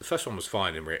all. The first one was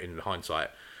fine in hindsight.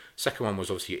 Second one was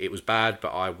obviously it was bad,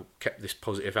 but I kept this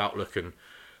positive outlook and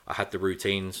I had the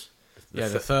routines.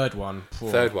 The third one.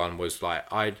 Third one was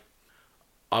like I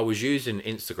was using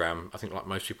Instagram, I think like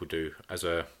most people do, as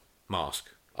a mask.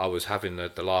 I was having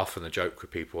the laugh and the joke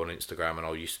with people on Instagram, and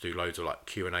I used to do loads of like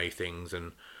Q&A things,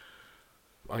 and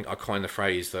I think I coined the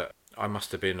phrase that I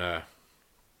must have been a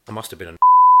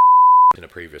in a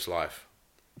previous life.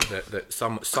 That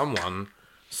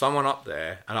someone up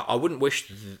there, and I wouldn't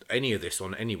wish any of this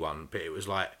on anyone, but it was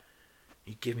like,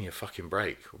 you give me a fucking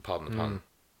break, pardon the pun.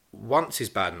 once is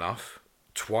bad enough,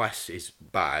 twice is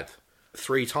bad,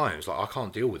 3 times, like, I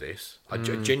can't deal with this. I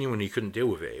genuinely couldn't deal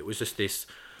with it. It was just this,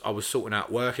 I was sorting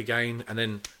out work again, and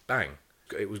then bang,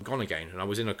 it was gone again, and I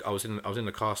was in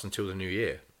the cast until the new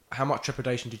year. How much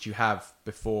trepidation did you have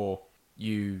before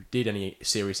you did any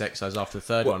serious exercise after the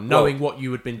third one, knowing what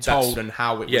you had been told and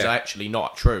how it was actually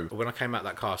not true? When I came out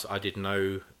that cast, I did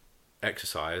no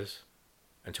exercise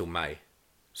until May.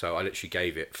 So I literally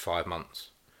gave it 5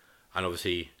 months. And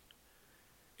obviously,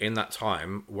 in that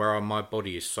time, where my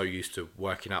body is so used to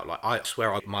working out, like, I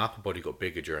swear my upper body got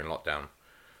bigger during lockdown.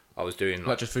 I was doing...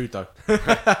 Not just food, though.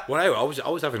 Well, anyway, I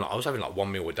was having like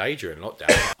 1 meal a day during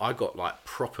lockdown. I got, like,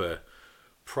 proper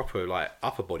like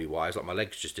upper body wise, like my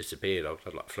legs just disappeared. I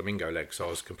had like flamingo legs, so I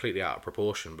was completely out of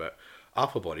proportion. But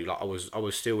upper body, like I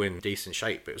was still in decent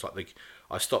shape. But it was like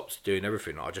I stopped doing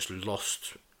everything. I just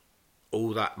lost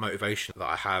all that motivation that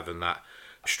I have, and that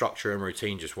structure and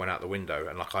routine just went out the window.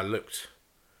 And like I looked,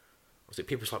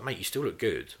 people was like, mate, you still look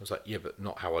good. I was like, yeah, but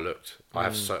not how I looked. I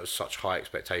have such high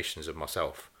expectations of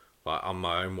myself. Like, I'm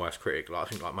my own worst critic. Like, I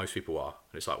think like most people are.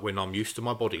 And it's like when I'm used to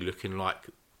my body looking like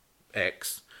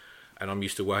X, and I'm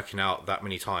used to working out that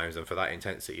many times, and for that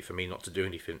intensity, for me not to do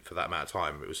anything for that amount of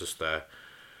time, it was just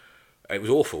it was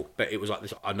awful. But it was like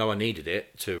this. I know I needed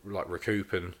it to like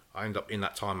recoup, and I ended up in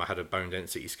that time I had a bone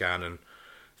density scan, and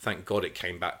thank God it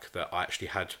came back that I actually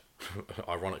had,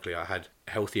 ironically, I had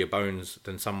healthier bones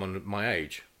than someone my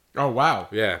age. Oh wow!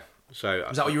 Yeah. So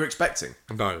was that what you were expecting?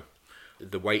 No.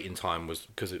 The waiting time was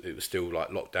because it was still like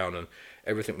lockdown and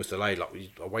everything was delayed. Like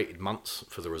I waited months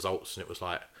for the results, and it was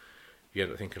like, you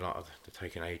end up thinking, like, oh, they're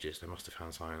taking ages. They must have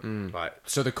found something. Like,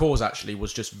 so the cause actually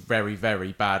was just very,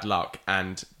 very bad luck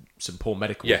and some poor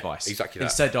medical advice. Exactly that.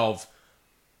 Instead of,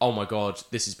 oh my God,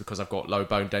 this is because I've got low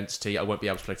bone density, I won't be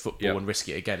able to play football and risk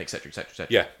it again, etc., etc., etc.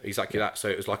 Yeah, exactly that. So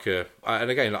it was like and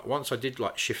again, like once I did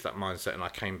like shift that mindset and I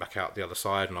came back out the other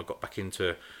side and I got back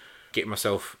into getting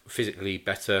myself physically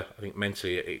better. I think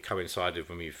mentally it coincided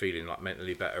with me feeling like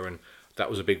mentally better, and that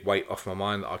was a big weight off my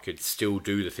mind, that I could still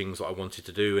do the things that I wanted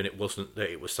to do, and it wasn't that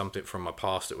it was something from my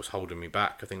past that was holding me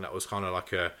back. I think that was kind of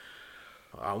like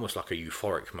almost like a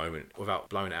euphoric moment without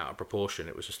blowing it out of proportion.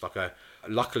 It was just like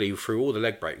luckily through all the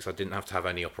leg breaks, I didn't have to have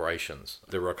any operations.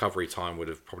 The recovery time would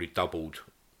have probably doubled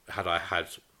had I had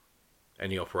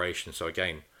any operations. So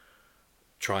again,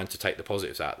 trying to take the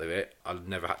positives out of it, I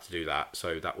never had to do that.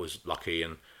 So that was lucky.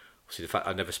 And obviously the fact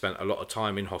I never spent a lot of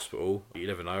time in hospital, you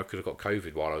never know, I could have got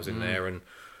COVID while I was in there, and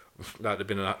that would have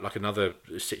been like another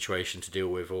situation to deal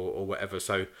with or whatever.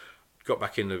 So got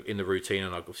back in the routine,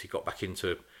 and I obviously got back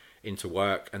into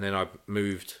work, and then I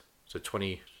moved to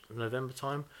 20 November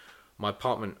time. My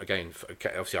apartment, again,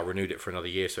 obviously I renewed it for another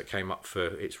year, so it came up for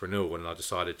its renewal, and I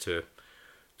decided to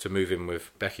move in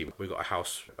with Becky. We got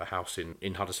a house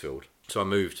in Huddersfield, so I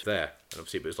moved there, and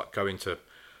obviously it was like going to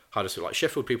Huddersfield. Like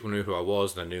Sheffield, people knew who I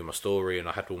was, and they knew my story, and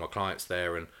I had all my clients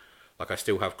there, and like I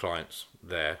still have clients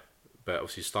there, but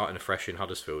obviously starting afresh in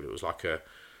Huddersfield, it was like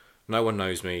no one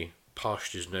knows me,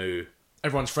 pasture's new.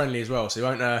 Everyone's friendly as well, so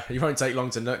you won't take long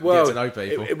to get to know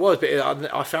people. It was, but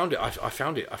I found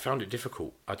it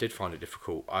difficult. I did find it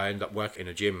difficult. I ended up working in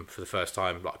a gym for the first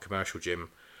time, like a commercial gym,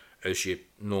 as your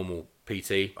normal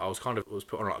PT. I was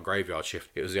put on like a graveyard shift.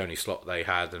 It was the only slot they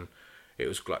had, and it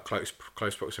was like close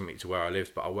proximity to where I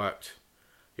lived. But I worked.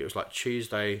 It was like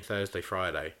Tuesday, Thursday,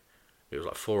 Friday. It was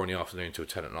like 4 p.m. till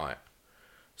 10 p.m.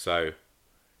 So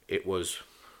it was.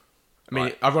 I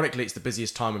mean, ironically, it's the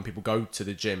busiest time when people go to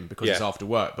the gym because it's after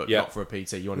work, but not for a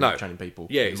PT. You want to be training people.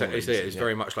 Yeah, exactly. It's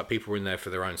very much like people are in there for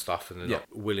their own stuff, and they're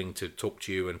not willing to talk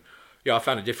to you. And I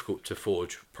found it difficult to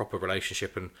forge proper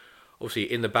relationship. And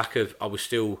obviously, in the back of, I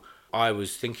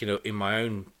was thinking of, in my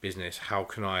own business, how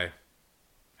can I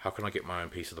get my own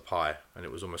piece of the pie? And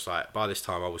it was almost like by this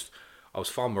time I was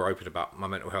far more open about my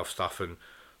mental health stuff. And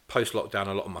post lockdown,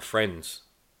 a lot of my friends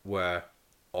were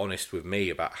honest with me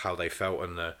about how they felt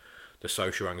and the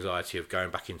social anxiety of going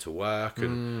back into work,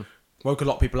 and woke a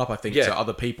lot of people up, I think, to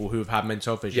other people who have had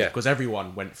mental health issues, because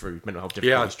everyone went through mental health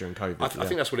difficulties during COVID. I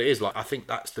think that's what it is. Like, I think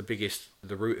that's the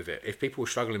root of it. If people were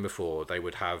struggling before, they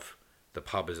would have the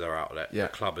pub as their outlet, the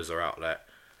club as their outlet.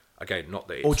 Again, not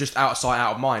that it's... Or just out of sight,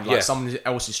 out of mind. Like someone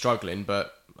else is struggling,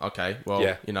 but okay, well,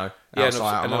 out of sight,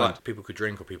 out of mind. Like, people could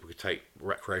drink or people could take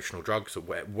recreational drugs or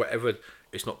whatever.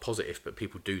 It's not positive, but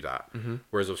people do that. Mm-hmm.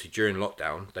 Whereas obviously during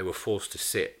lockdown, they were forced to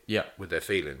sit with their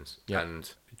feelings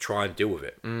and try and deal with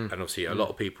it. And obviously a lot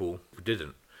of people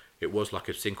didn't. It was like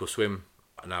a sink or swim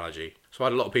analogy. So I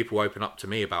had a lot of people open up to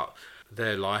me about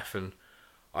their life, and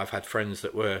I've had friends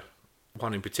that were,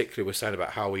 one in particular was saying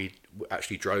about how he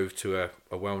actually drove to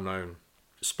a well-known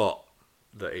spot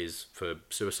that is for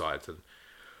suicides, and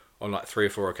on like 3 or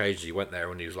 4 occasions he went there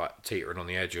and he was like teetering on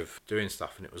the edge of doing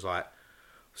stuff, and it was like,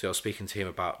 so I was speaking to him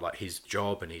about like his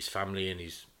job and his family and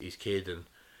his kid, and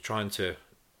trying to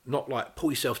not like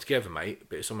pull yourself together, mate,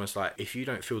 but it's almost like if you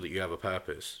don't feel that you have a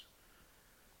purpose,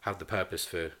 have the purpose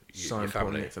for So your family.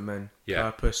 important for men.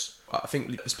 Yeah. Purpose. I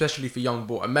think especially for young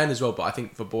boys and men as well, but I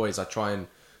think for boys I try and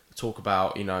talk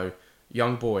about, you know,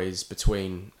 young boys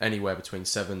anywhere between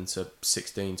 7 to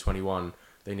 16, 21,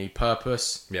 they need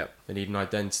purpose, Yeah. they need an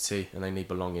identity, and they need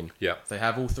belonging. Yeah. If they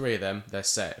have all three of them, they're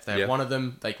set. If they have one of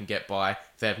them, they can get by.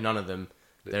 If they have none of them,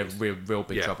 they're in real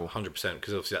big trouble. 100%,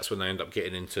 because obviously that's when they end up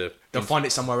getting into... They'll find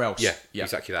it somewhere else. Yeah,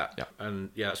 exactly that. Yeah.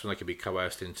 And that's when they can be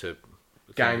coerced into...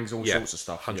 Gangs, all sorts of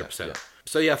stuff. 100%. Yeah.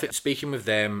 So I think speaking with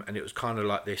them, and it was kind of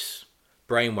like this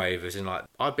brainwave, as in like,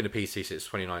 I've been a PT since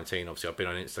 2019, obviously I've been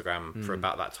on Instagram for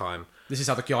about that time. This is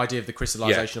how the idea of the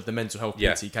crystallisation of the mental health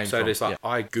PT came so from. there's like,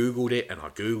 I Googled it, and I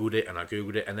Googled it, and I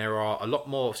Googled it, and there are a lot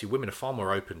more, obviously women are far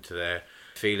more open to their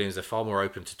feelings, they're far more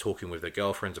open to talking with their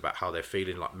girlfriends about how they're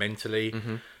feeling like mentally,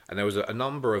 and there was a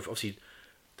number of, obviously,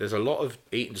 there's a lot of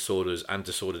eating disorders and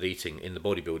disordered eating in the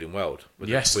bodybuilding world.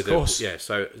 Of course.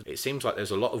 So it seems like there's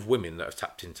a lot of women that have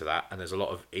tapped into that, and there's a lot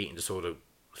of eating disorder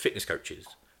fitness coaches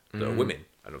that are women.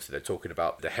 And obviously they're talking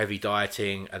about the heavy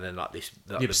dieting, and then like this...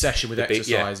 The obsession with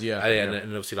exercise, And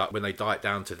obviously like when they diet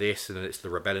down to this, and then it's the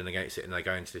rebelling against it, and they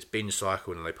go into this binge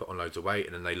cycle, and then they put on loads of weight,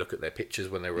 and then they look at their pictures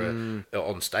when they were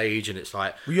on stage, and it's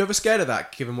like... Were you ever scared of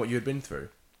that, given what you had been through?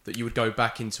 That you would go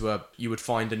back into you would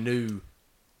find a new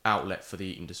outlet for the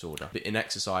eating disorder in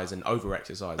exercise and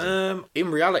over-exercising? In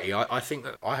reality, I think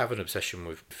that I have an obsession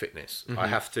with fitness. I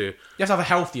have to... You have to have a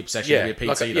healthy obsession with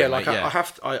your PT.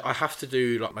 I have to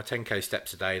do like my 10k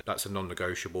steps a day. That's a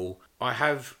non-negotiable. I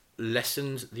have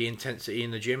lessened the intensity in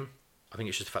the gym. I think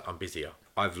it's just the fact I'm busier.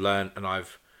 I've learned, and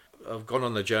I've gone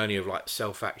on the journey of like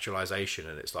self-actualization,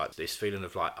 and it's like this feeling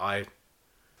of like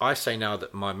I say now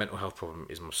that my mental health problem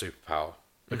is my superpower,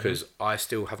 because I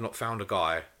still have not found a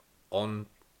guy on...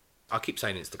 I keep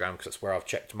saying Instagram because that's where I've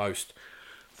checked most,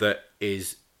 that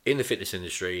is in the fitness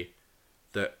industry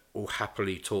that will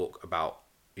happily talk about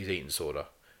his eating disorder.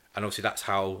 And obviously that's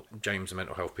how James the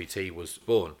Mental Health PT was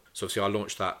born. So obviously I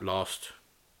launched that last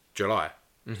July.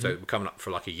 So we're coming up for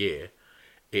like a year.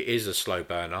 It is a slow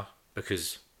burner,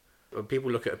 because when people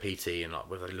look at a PT and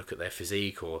like whether they look at their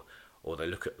physique or they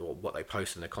look at what they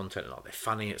post in their content and like they're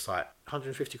funny, it's like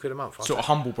 150 quid a month. Sort of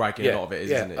humble bragging, a lot of it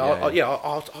is, isn't it?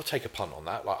 I'll take a punt on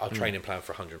that. Like I'll training plan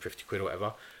for 150 quid or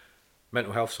whatever.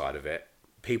 Mental health side of it,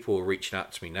 people are reaching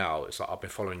out to me now. It's like, I've been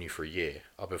following you for a year.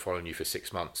 I've been following you for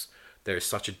 6 months. There is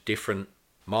such a different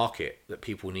market that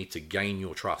people need to gain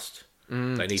your trust. They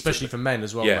need especially for men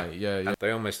as well, mate. Yeah. And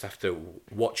they almost have to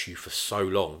watch you for so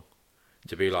long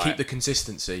to be like... Keep the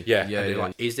consistency.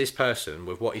 Like, is this person,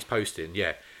 with what he's posting,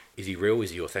 is he real?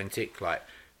 Is he authentic? Like,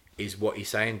 is what he's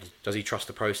saying, does he trust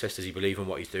the process? Does he believe in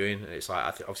what he's doing? And it's like,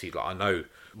 obviously, like I know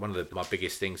one of my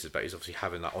biggest things is obviously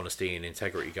having that honesty and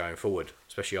integrity going forward,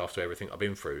 especially after everything I've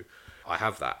been through. I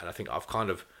have that, and I think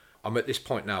I'm at this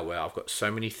point now where I've got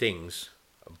so many things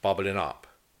bubbling up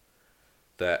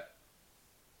that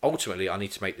ultimately I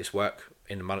need to make this work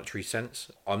in a monetary sense.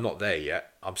 I'm not there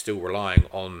yet. I'm still relying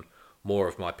on more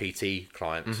of my PT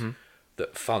clients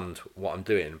that fund what I'm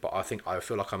doing, but I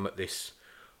feel like I'm at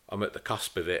the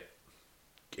cusp of it.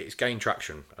 It's gained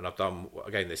traction, and I've done,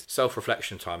 again, this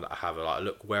self-reflection time that I have. Like,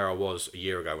 look where I was a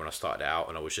year ago when I started out,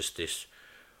 and I was just this,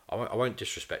 I won't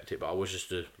disrespect it, but I was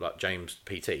just like James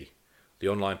PT, the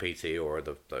online PT or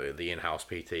the in-house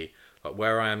PT. Like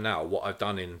where I am now, what I've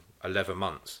done in 11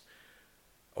 months,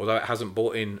 although it hasn't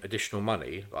brought in additional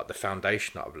money, like the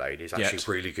foundation that I've laid is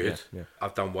actually really good. Yeah.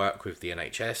 I've done work with the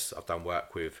NHS, I've done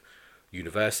work with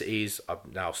universities, I've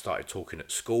now started talking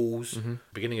at schools.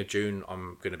 Beginning of June,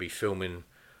 I'm going to be filming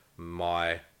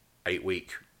my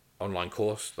 8-week online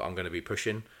course that I'm going to be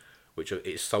pushing, which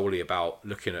is solely about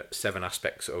looking at 7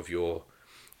 aspects of your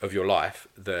life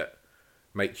that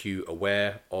make you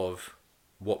aware of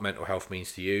what mental health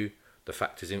means to you, the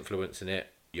factors influencing it,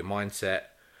 your mindset,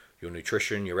 your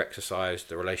nutrition, your exercise,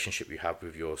 the relationship you have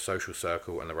with your social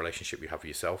circle, and the relationship you have with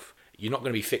yourself. You're not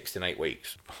going to be fixed in 8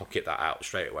 weeks. I'll get that out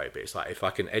straight away. But it's like, if I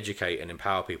can educate and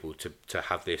empower people to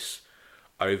have this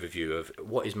overview of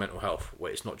what is mental health,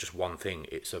 where it's not just one thing,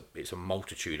 it's a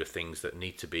multitude of things that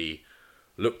need to be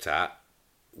looked at,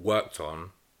 worked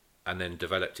on, and then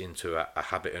developed into a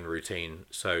habit and routine.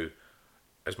 So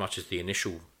as much as the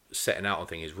initial setting out on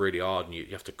thing is really hard, and you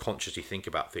have to consciously think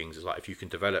about things, it's like, if you can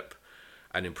develop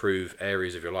and improve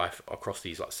areas of your life across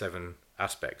these like 7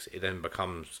 aspects, it then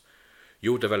becomes,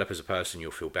 you'll develop as a person,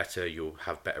 you'll feel better, you'll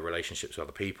have better relationships with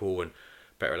other people, and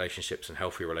better relationships and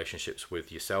healthier relationships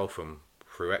with yourself and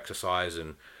through exercise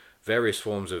and various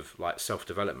forms of like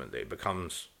self-development, that it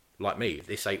becomes like me.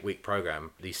 This 8-week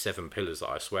program, these 7 pillars that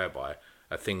I swear by,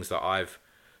 are things that I've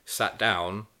sat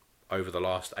down over the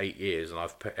last 8 years and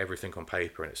I've put everything on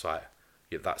paper, and it's like,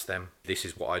 yeah, that's them. This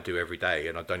is what I do every day,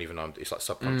 and I don't even know. It's like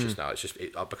subconscious now. It's just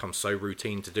I've become so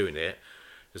routine to doing it.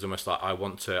 It's almost like I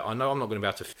know I'm not going to be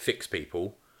able to fix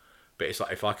people, but it's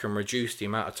like if I can reduce the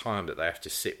amount of time that they have to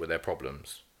sit with their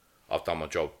problems, I've done my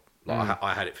job. Like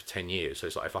I had it for 10 years. So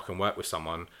it's like if I can work with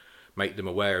someone, make them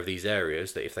aware of these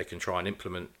areas, that if they can try and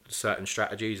implement certain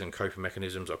strategies and coping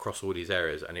mechanisms across all these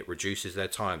areas, and it reduces their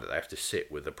time that they have to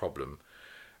sit with the problem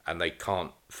and they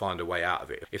can't find a way out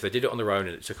of it. If they did it on their own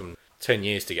and it took them 10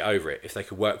 years to get over it, if they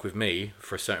could work with me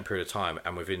for a certain period of time,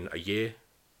 and within a year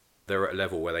they're at a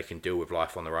level where they can deal with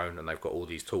life on their own and they've got all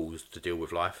these tools to deal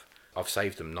with life, I've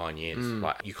saved them 9 years.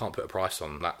 Like, you can't put a price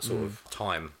on that sort of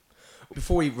time.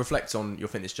 Before we reflect on your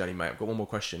fitness journey, mate, I've got one more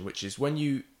question, which is when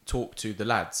you talk to the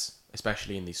lads,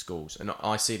 especially in these schools, and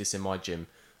I see this in my gym.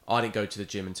 I didn't go to the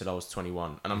gym until I was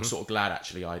 21, and I'm sort of glad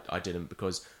actually I didn't,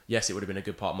 because yes, it would have been a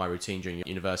good part of my routine during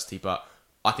university, but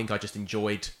I think I just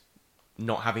enjoyed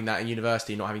not having that in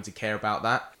university, not having to care about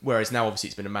that. Whereas now, obviously,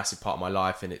 it's been a massive part of my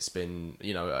life, and it's been,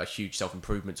 you know, a huge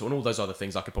self-improvement tool, and all those other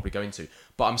things I could probably go into.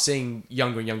 But I'm seeing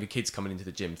younger and younger kids coming into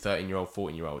the gym, 13-year-old,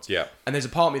 14-year-olds. Yeah. And there's a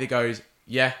part of me that goes,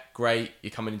 yeah, great,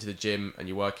 you're coming into the gym and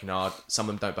you're working hard. Some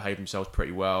of them don't behave themselves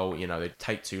pretty well. You know, they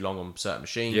take too long on certain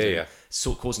machines. Yeah.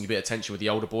 Sort of causing a bit of tension with the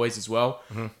older boys as well.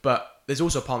 But there's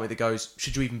also a part of me that goes,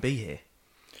 should you even be here?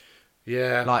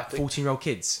 Yeah. Like 14-year-old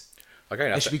kids. Okay,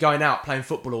 they should be going out, playing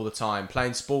football all the time,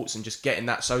 playing sports, and just getting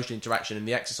that social interaction and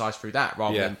the exercise through that,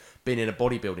 rather than being in a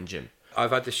bodybuilding gym.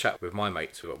 I've had this chat with my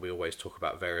mates. We always talk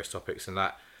about various topics, and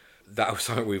that was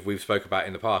something we've spoke about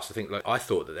in the past. I think, like, I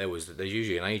thought that there's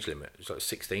usually an age limit. It's like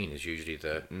 16 is usually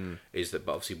but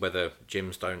obviously whether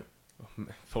gyms don't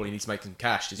probably need to make some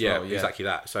cash as well. Yeah, exactly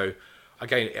that. So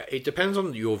again, it depends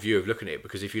on your view of looking at it,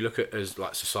 because if you look at as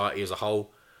like society as a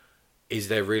whole, is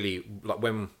there really, like,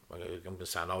 when I'm going to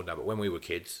sound old now, but when we were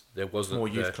kids, there wasn't more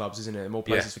youth clubs, isn't it? More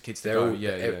places for kids to go.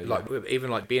 Like,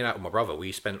 even like being out with my brother,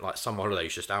 we spent like some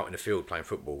holidays just out in the field playing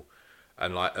football,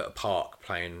 and like at a park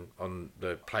playing on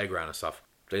the playground and stuff.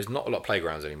 There's not a lot of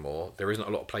playgrounds anymore. There isn't a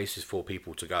lot of places for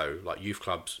people to go. Like youth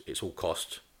clubs, it's all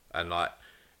cost, and like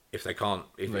if they can't,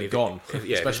 they're gone.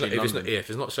 Especially if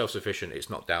it's not self-sufficient, it's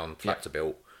knocked down, flats are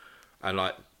built, and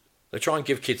like. They try and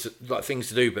give kids like things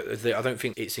to do, but I don't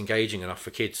think it's engaging enough for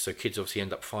kids. So kids obviously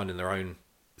end up finding their own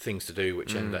things to do,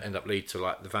 which end up lead to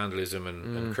like the vandalism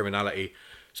and criminality.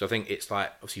 So I think it's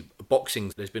like, obviously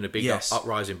boxing. There's been a big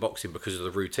uprise in boxing because of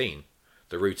the routine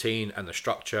and the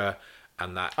structure,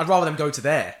 and that. I'd rather them go to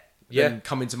there than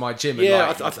come into my gym and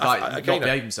not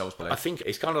behave themselves. I think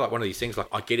it's kind of like one of these things. Like,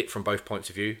 I get it from both points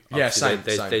of view. Yeah, same.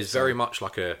 There's very much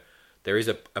like there is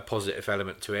a positive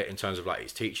element to it in terms of like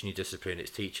it's teaching you discipline, it's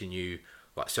teaching you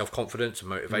like self-confidence and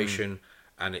motivation,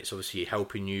 and it's obviously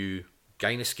helping you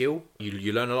gain a skill.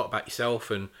 You learn a lot about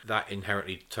yourself, and that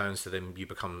inherently turns to them. You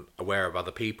become aware of other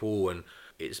people, and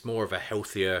it's more of a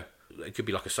healthier. It could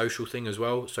be like a social thing as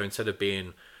well. So instead of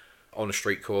being on a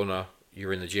street corner,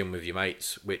 you're in the gym with your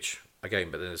mates, which.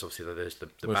 Again, but then there's obviously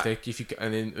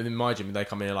and in my gym they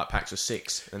come in like packs of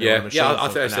 6. And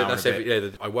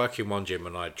I work in one gym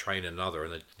and I train in another,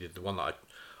 and the one that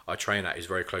I train at is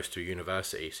very close to a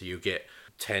university, so you get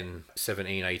 10,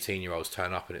 17, 18-year-olds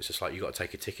turn up, and it's just like you got to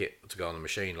take a ticket to go on the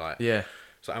machine. Like,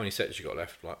 so how many sets you got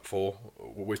left? Like 4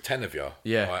 with 10 of you.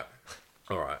 Like,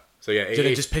 all right. So yeah,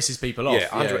 it just pisses people off.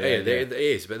 It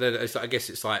is. But then I guess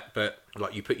it's like, but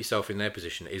like you put yourself in their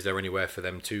position. Is there anywhere for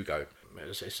them to go?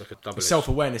 It's like a double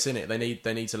self-awareness, isn't it?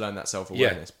 They need to learn that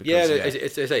self-awareness.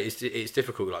 It's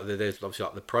difficult. Like there's obviously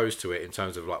like the pros to it in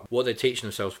terms of like what they're teaching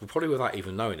themselves, probably without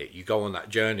even knowing it. You go on that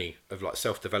journey of like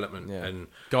self-development and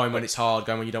going when it's hard,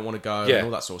 going when you don't want to go, and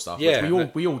all that sort of stuff.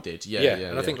 Which we all did.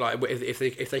 And I think like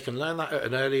if they can learn that at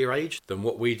an earlier age than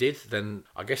what we did, then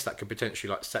I guess that could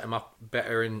potentially like set them up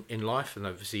better in life. And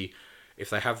obviously, if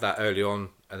they have that early on,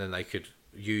 and then they could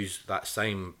use that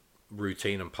same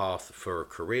routine and path for a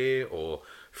career or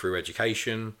through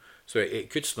education, so it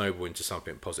could snowball into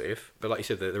something positive. But like you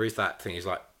said, there is that thing, is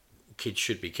like kids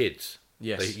should be kids.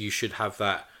 You should have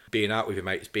that being out with your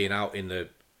mates, being out in the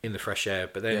fresh air,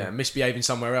 but then misbehaving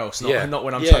somewhere else, not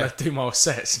when I'm trying to do my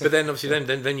sets. But then obviously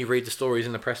then you read the stories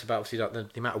in the press about obviously like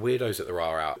the amount of weirdos that there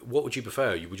are out. What would you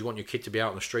prefer? Would you want your kid to be out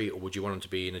on the street, or would you want them to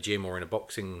be in a gym or in a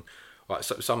boxing, like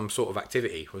some sort of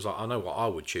activity? It was like, I know what I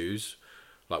would choose,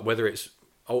 like whether it's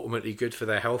ultimately good for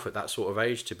their health at that sort of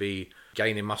age to be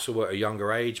gaining muscle at a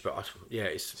younger age. But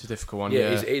it's a difficult one. Yeah,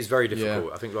 it is very difficult.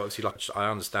 Yeah. I think obviously, I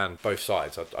understand both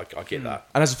sides. I get that.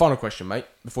 And as a final question, mate,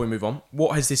 before we move on,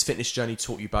 what has this fitness journey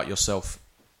taught you about yourself?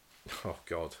 Oh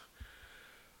God.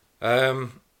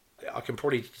 I can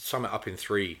probably sum it up in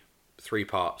three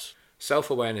parts: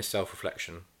 self-awareness,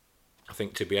 self-reflection. I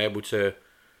think to be able to,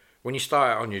 when you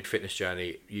start out on your fitness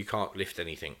journey, you can't lift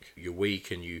anything. You're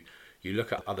weak, and you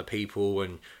look at other people,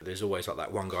 and there's always like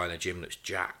that one guy in the gym that's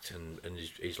jacked, and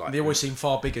he's like... They always seem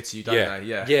far bigger to you, don't they?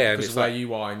 Yeah. Yeah. Because of where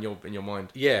you are in your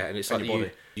mind. Yeah, and it's and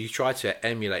like you try to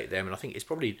emulate them, and I think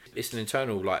it's an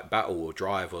internal like battle or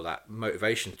drive or that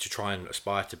motivation to try and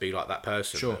aspire to be like that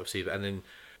person. Sure. Obviously, and then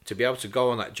to be able to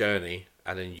go on that journey,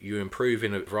 and then you improve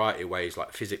in a variety of ways,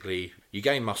 like physically, you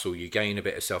gain muscle, you gain a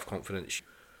bit of self-confidence.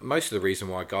 Most of the reason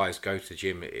why guys go to the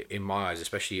gym, in my eyes,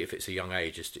 especially if it's a young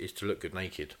age, is to look good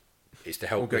naked. It's to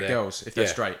help good girls if they're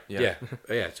straight. Yeah.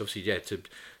 It's obviously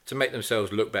to make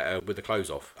themselves look better with the clothes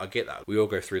off. I get that. We all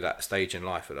go through that stage in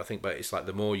life, and I think, but it's like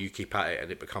the more you keep at it,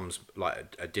 and it becomes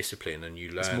like a discipline, and you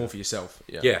learn. It's more for yourself.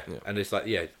 Yeah. And it's like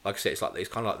like I said, it's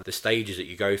kind of like the stages that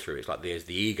you go through. It's like there's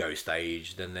the ego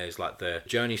stage, then there's like the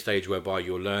journey stage whereby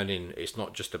you're learning. It's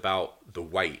not just about the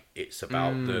weight; it's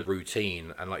about the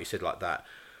routine, and like you said, like that.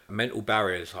 Mental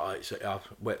barriers,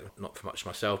 not for much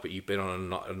myself, but you've been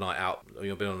on a night out, or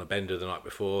you've been on a bender the night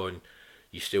before, and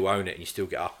you still own it, and you still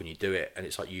get up and you do it, and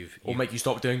it's like or make you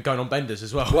stop going on benders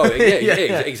as well. Well,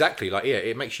 exactly. Like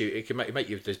it can make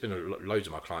you. There's been loads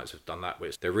of my clients have done that,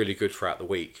 where they're really good throughout the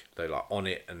week. They're like on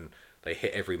it and they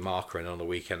hit every marker, and on the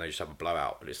weekend they just have a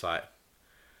blowout. But it's like,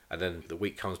 and then the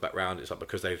week comes back round. It's like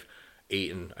because they've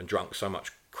eaten and drunk so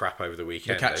much crap over the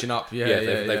weekend, they're catching up.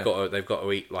 They've got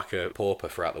to eat like a pauper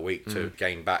throughout the week to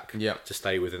gain back, to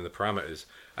stay within the parameters.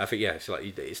 And I think it's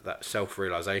like it's that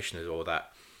self-realization or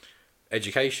that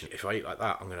education. If I eat like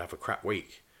that, I'm going to have a crap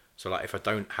week. So like if I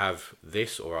don't have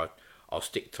this, or I'll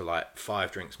stick to like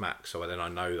 5 drinks max, so then I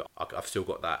know that I've still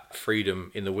got that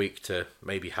freedom in the week to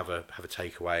maybe have a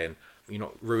takeaway, and you're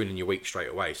not ruining your week straight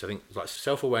away. So I think like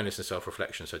self-awareness and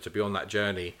self-reflection. So to be on that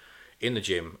journey in the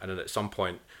gym, and then at some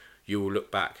point you will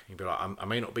look back and be like, I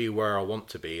may not be where I want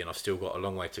to be, and I've still got a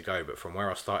long way to go, but from where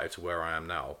I started to where I am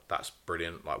now, that's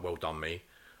brilliant. Like, well done me.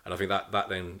 And I think that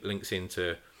then links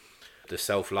into the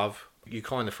self-love. You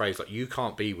kind of phrase like, you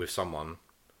can't be with someone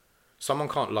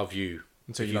can't love you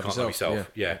until you can't love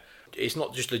yourself. Yeah. It's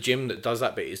not just the gym that does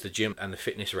that, but it's the gym and the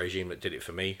fitness regime that did it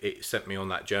for me. It sent me on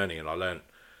that journey, and I learned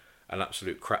an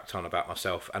absolute crap ton about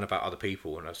myself and about other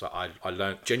people. And it's like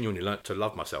I genuinely learned to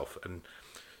love myself. And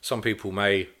some people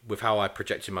may, with how I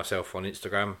projected myself on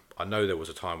Instagram, I know there was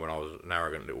a time when I was an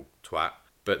arrogant little twat.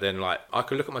 But then, like, I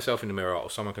could look at myself in the mirror, or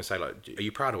someone can say, like, are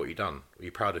you proud of what you've done? Are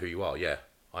you proud of who you are? Yeah,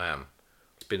 I am.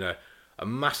 It's been a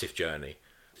massive journey.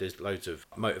 There's loads of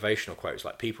motivational quotes,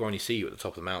 like, people only see you at the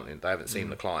top of the mountain. They haven't seen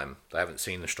the climb. They haven't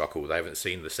seen the struggle. They haven't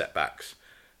seen the setbacks.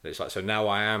 And it's like, so now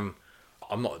I'm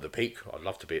not at the peak. I'd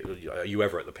love to be. Are you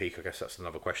ever at the peak? I guess that's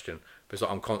another question. But it's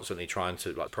like I'm constantly trying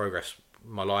to like progress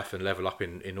my life and level up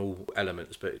in all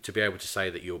elements. But to be able to say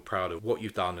that you're proud of what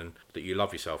you've done and that you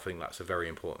love yourself, I think that's a very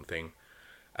important thing.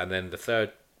 And then the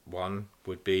third one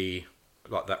would be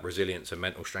like that resilience and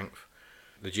mental strength.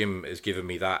 The gym has given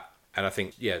me that. And I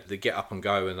think, the get up and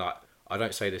go, and like, I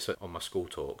don't say this on my school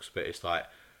talks, but it's like,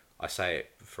 I say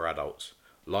it for adults.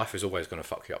 Life is always going to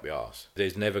fuck you up the arse.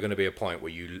 There's never going to be a point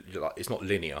where it's not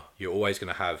linear. You're always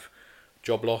going to have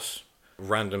job loss,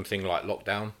 random thing like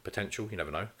lockdown potential. You never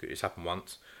know. It's happened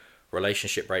once.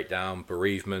 Relationship breakdown,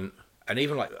 bereavement, and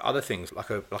even like other things like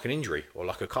an injury or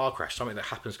like a car crash, something that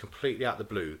happens completely out of the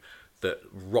blue that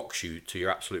rocks you to your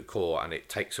absolute core, and it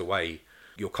takes away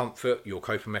your comfort, your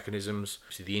coping mechanisms.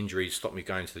 See, the injuries stop me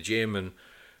going to the gym,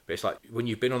 but it's like when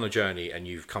you've been on a journey and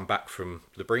you've come back from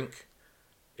the brink,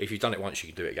 if you've done it once,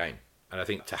 you can do it again. And I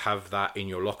think to have that in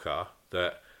your locker,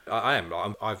 that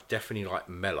I've definitely like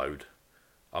mellowed.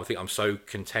 I think I'm so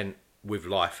content with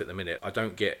life at the minute. I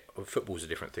don't get, football's a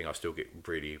different thing. I still get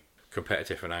really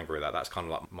competitive and angry with that. That's kind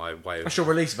of like my way of... That's your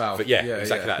release valve. But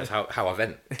exactly. That is how I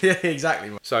vent. Yeah,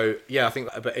 exactly. So, I think,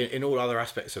 but in all other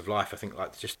aspects of life, I think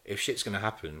like just, if shit's going to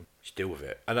happen, just deal with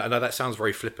it. And I know that sounds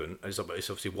very flippant. It's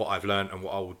obviously what I've learned and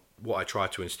what I try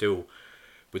to instill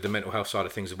with the mental health side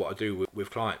of things, and what I do with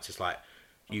clients. Is like,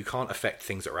 you can't affect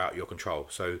things that are out of your control.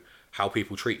 So how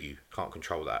people treat you, can't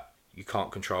control that. You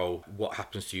can't control what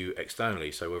happens to you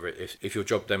externally. So whether if your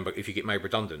job then, but if you get made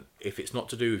redundant, if it's not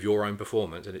to do with your own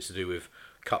performance and it's to do with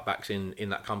cutbacks in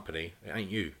that company, it ain't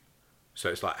you. So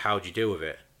it's like, how do you deal with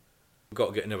it? You've got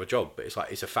to get another job, but it's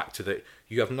like, it's a factor that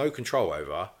you have no control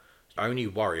over. Only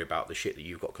worry about the shit that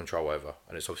you've got control over.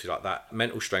 And it's obviously like that.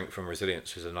 Mental strength and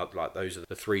resilience is another, like those are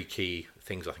the three key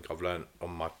things I think I've learned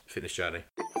on my fitness journey.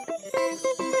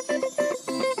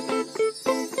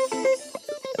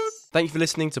 Thank you for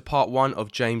listening to part 1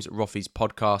 of James Roffey's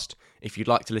podcast. If you'd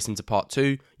like to listen to part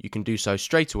 2, you can do so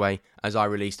straight away, as I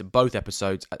released both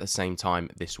episodes at the same time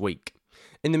this week.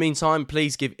 In the meantime,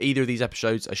 please give either of these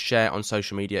episodes a share on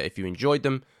social media if you enjoyed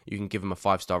them. You can give them a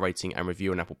 5-star rating and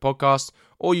review on Apple Podcasts,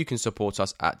 or you can support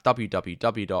us at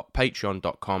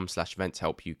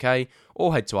www.patreon.com/venthelpuk,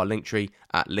 or head to our Linktree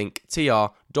at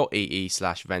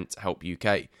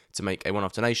linktr.ee/venthelpuk to make a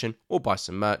one-off donation, or buy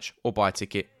some merch, or buy a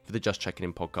ticket for the Just Checking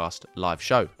In podcast live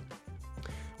show.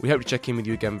 We hope to check in with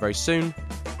you again very soon.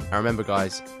 And remember,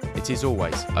 guys, it is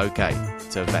always okay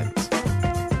to vent.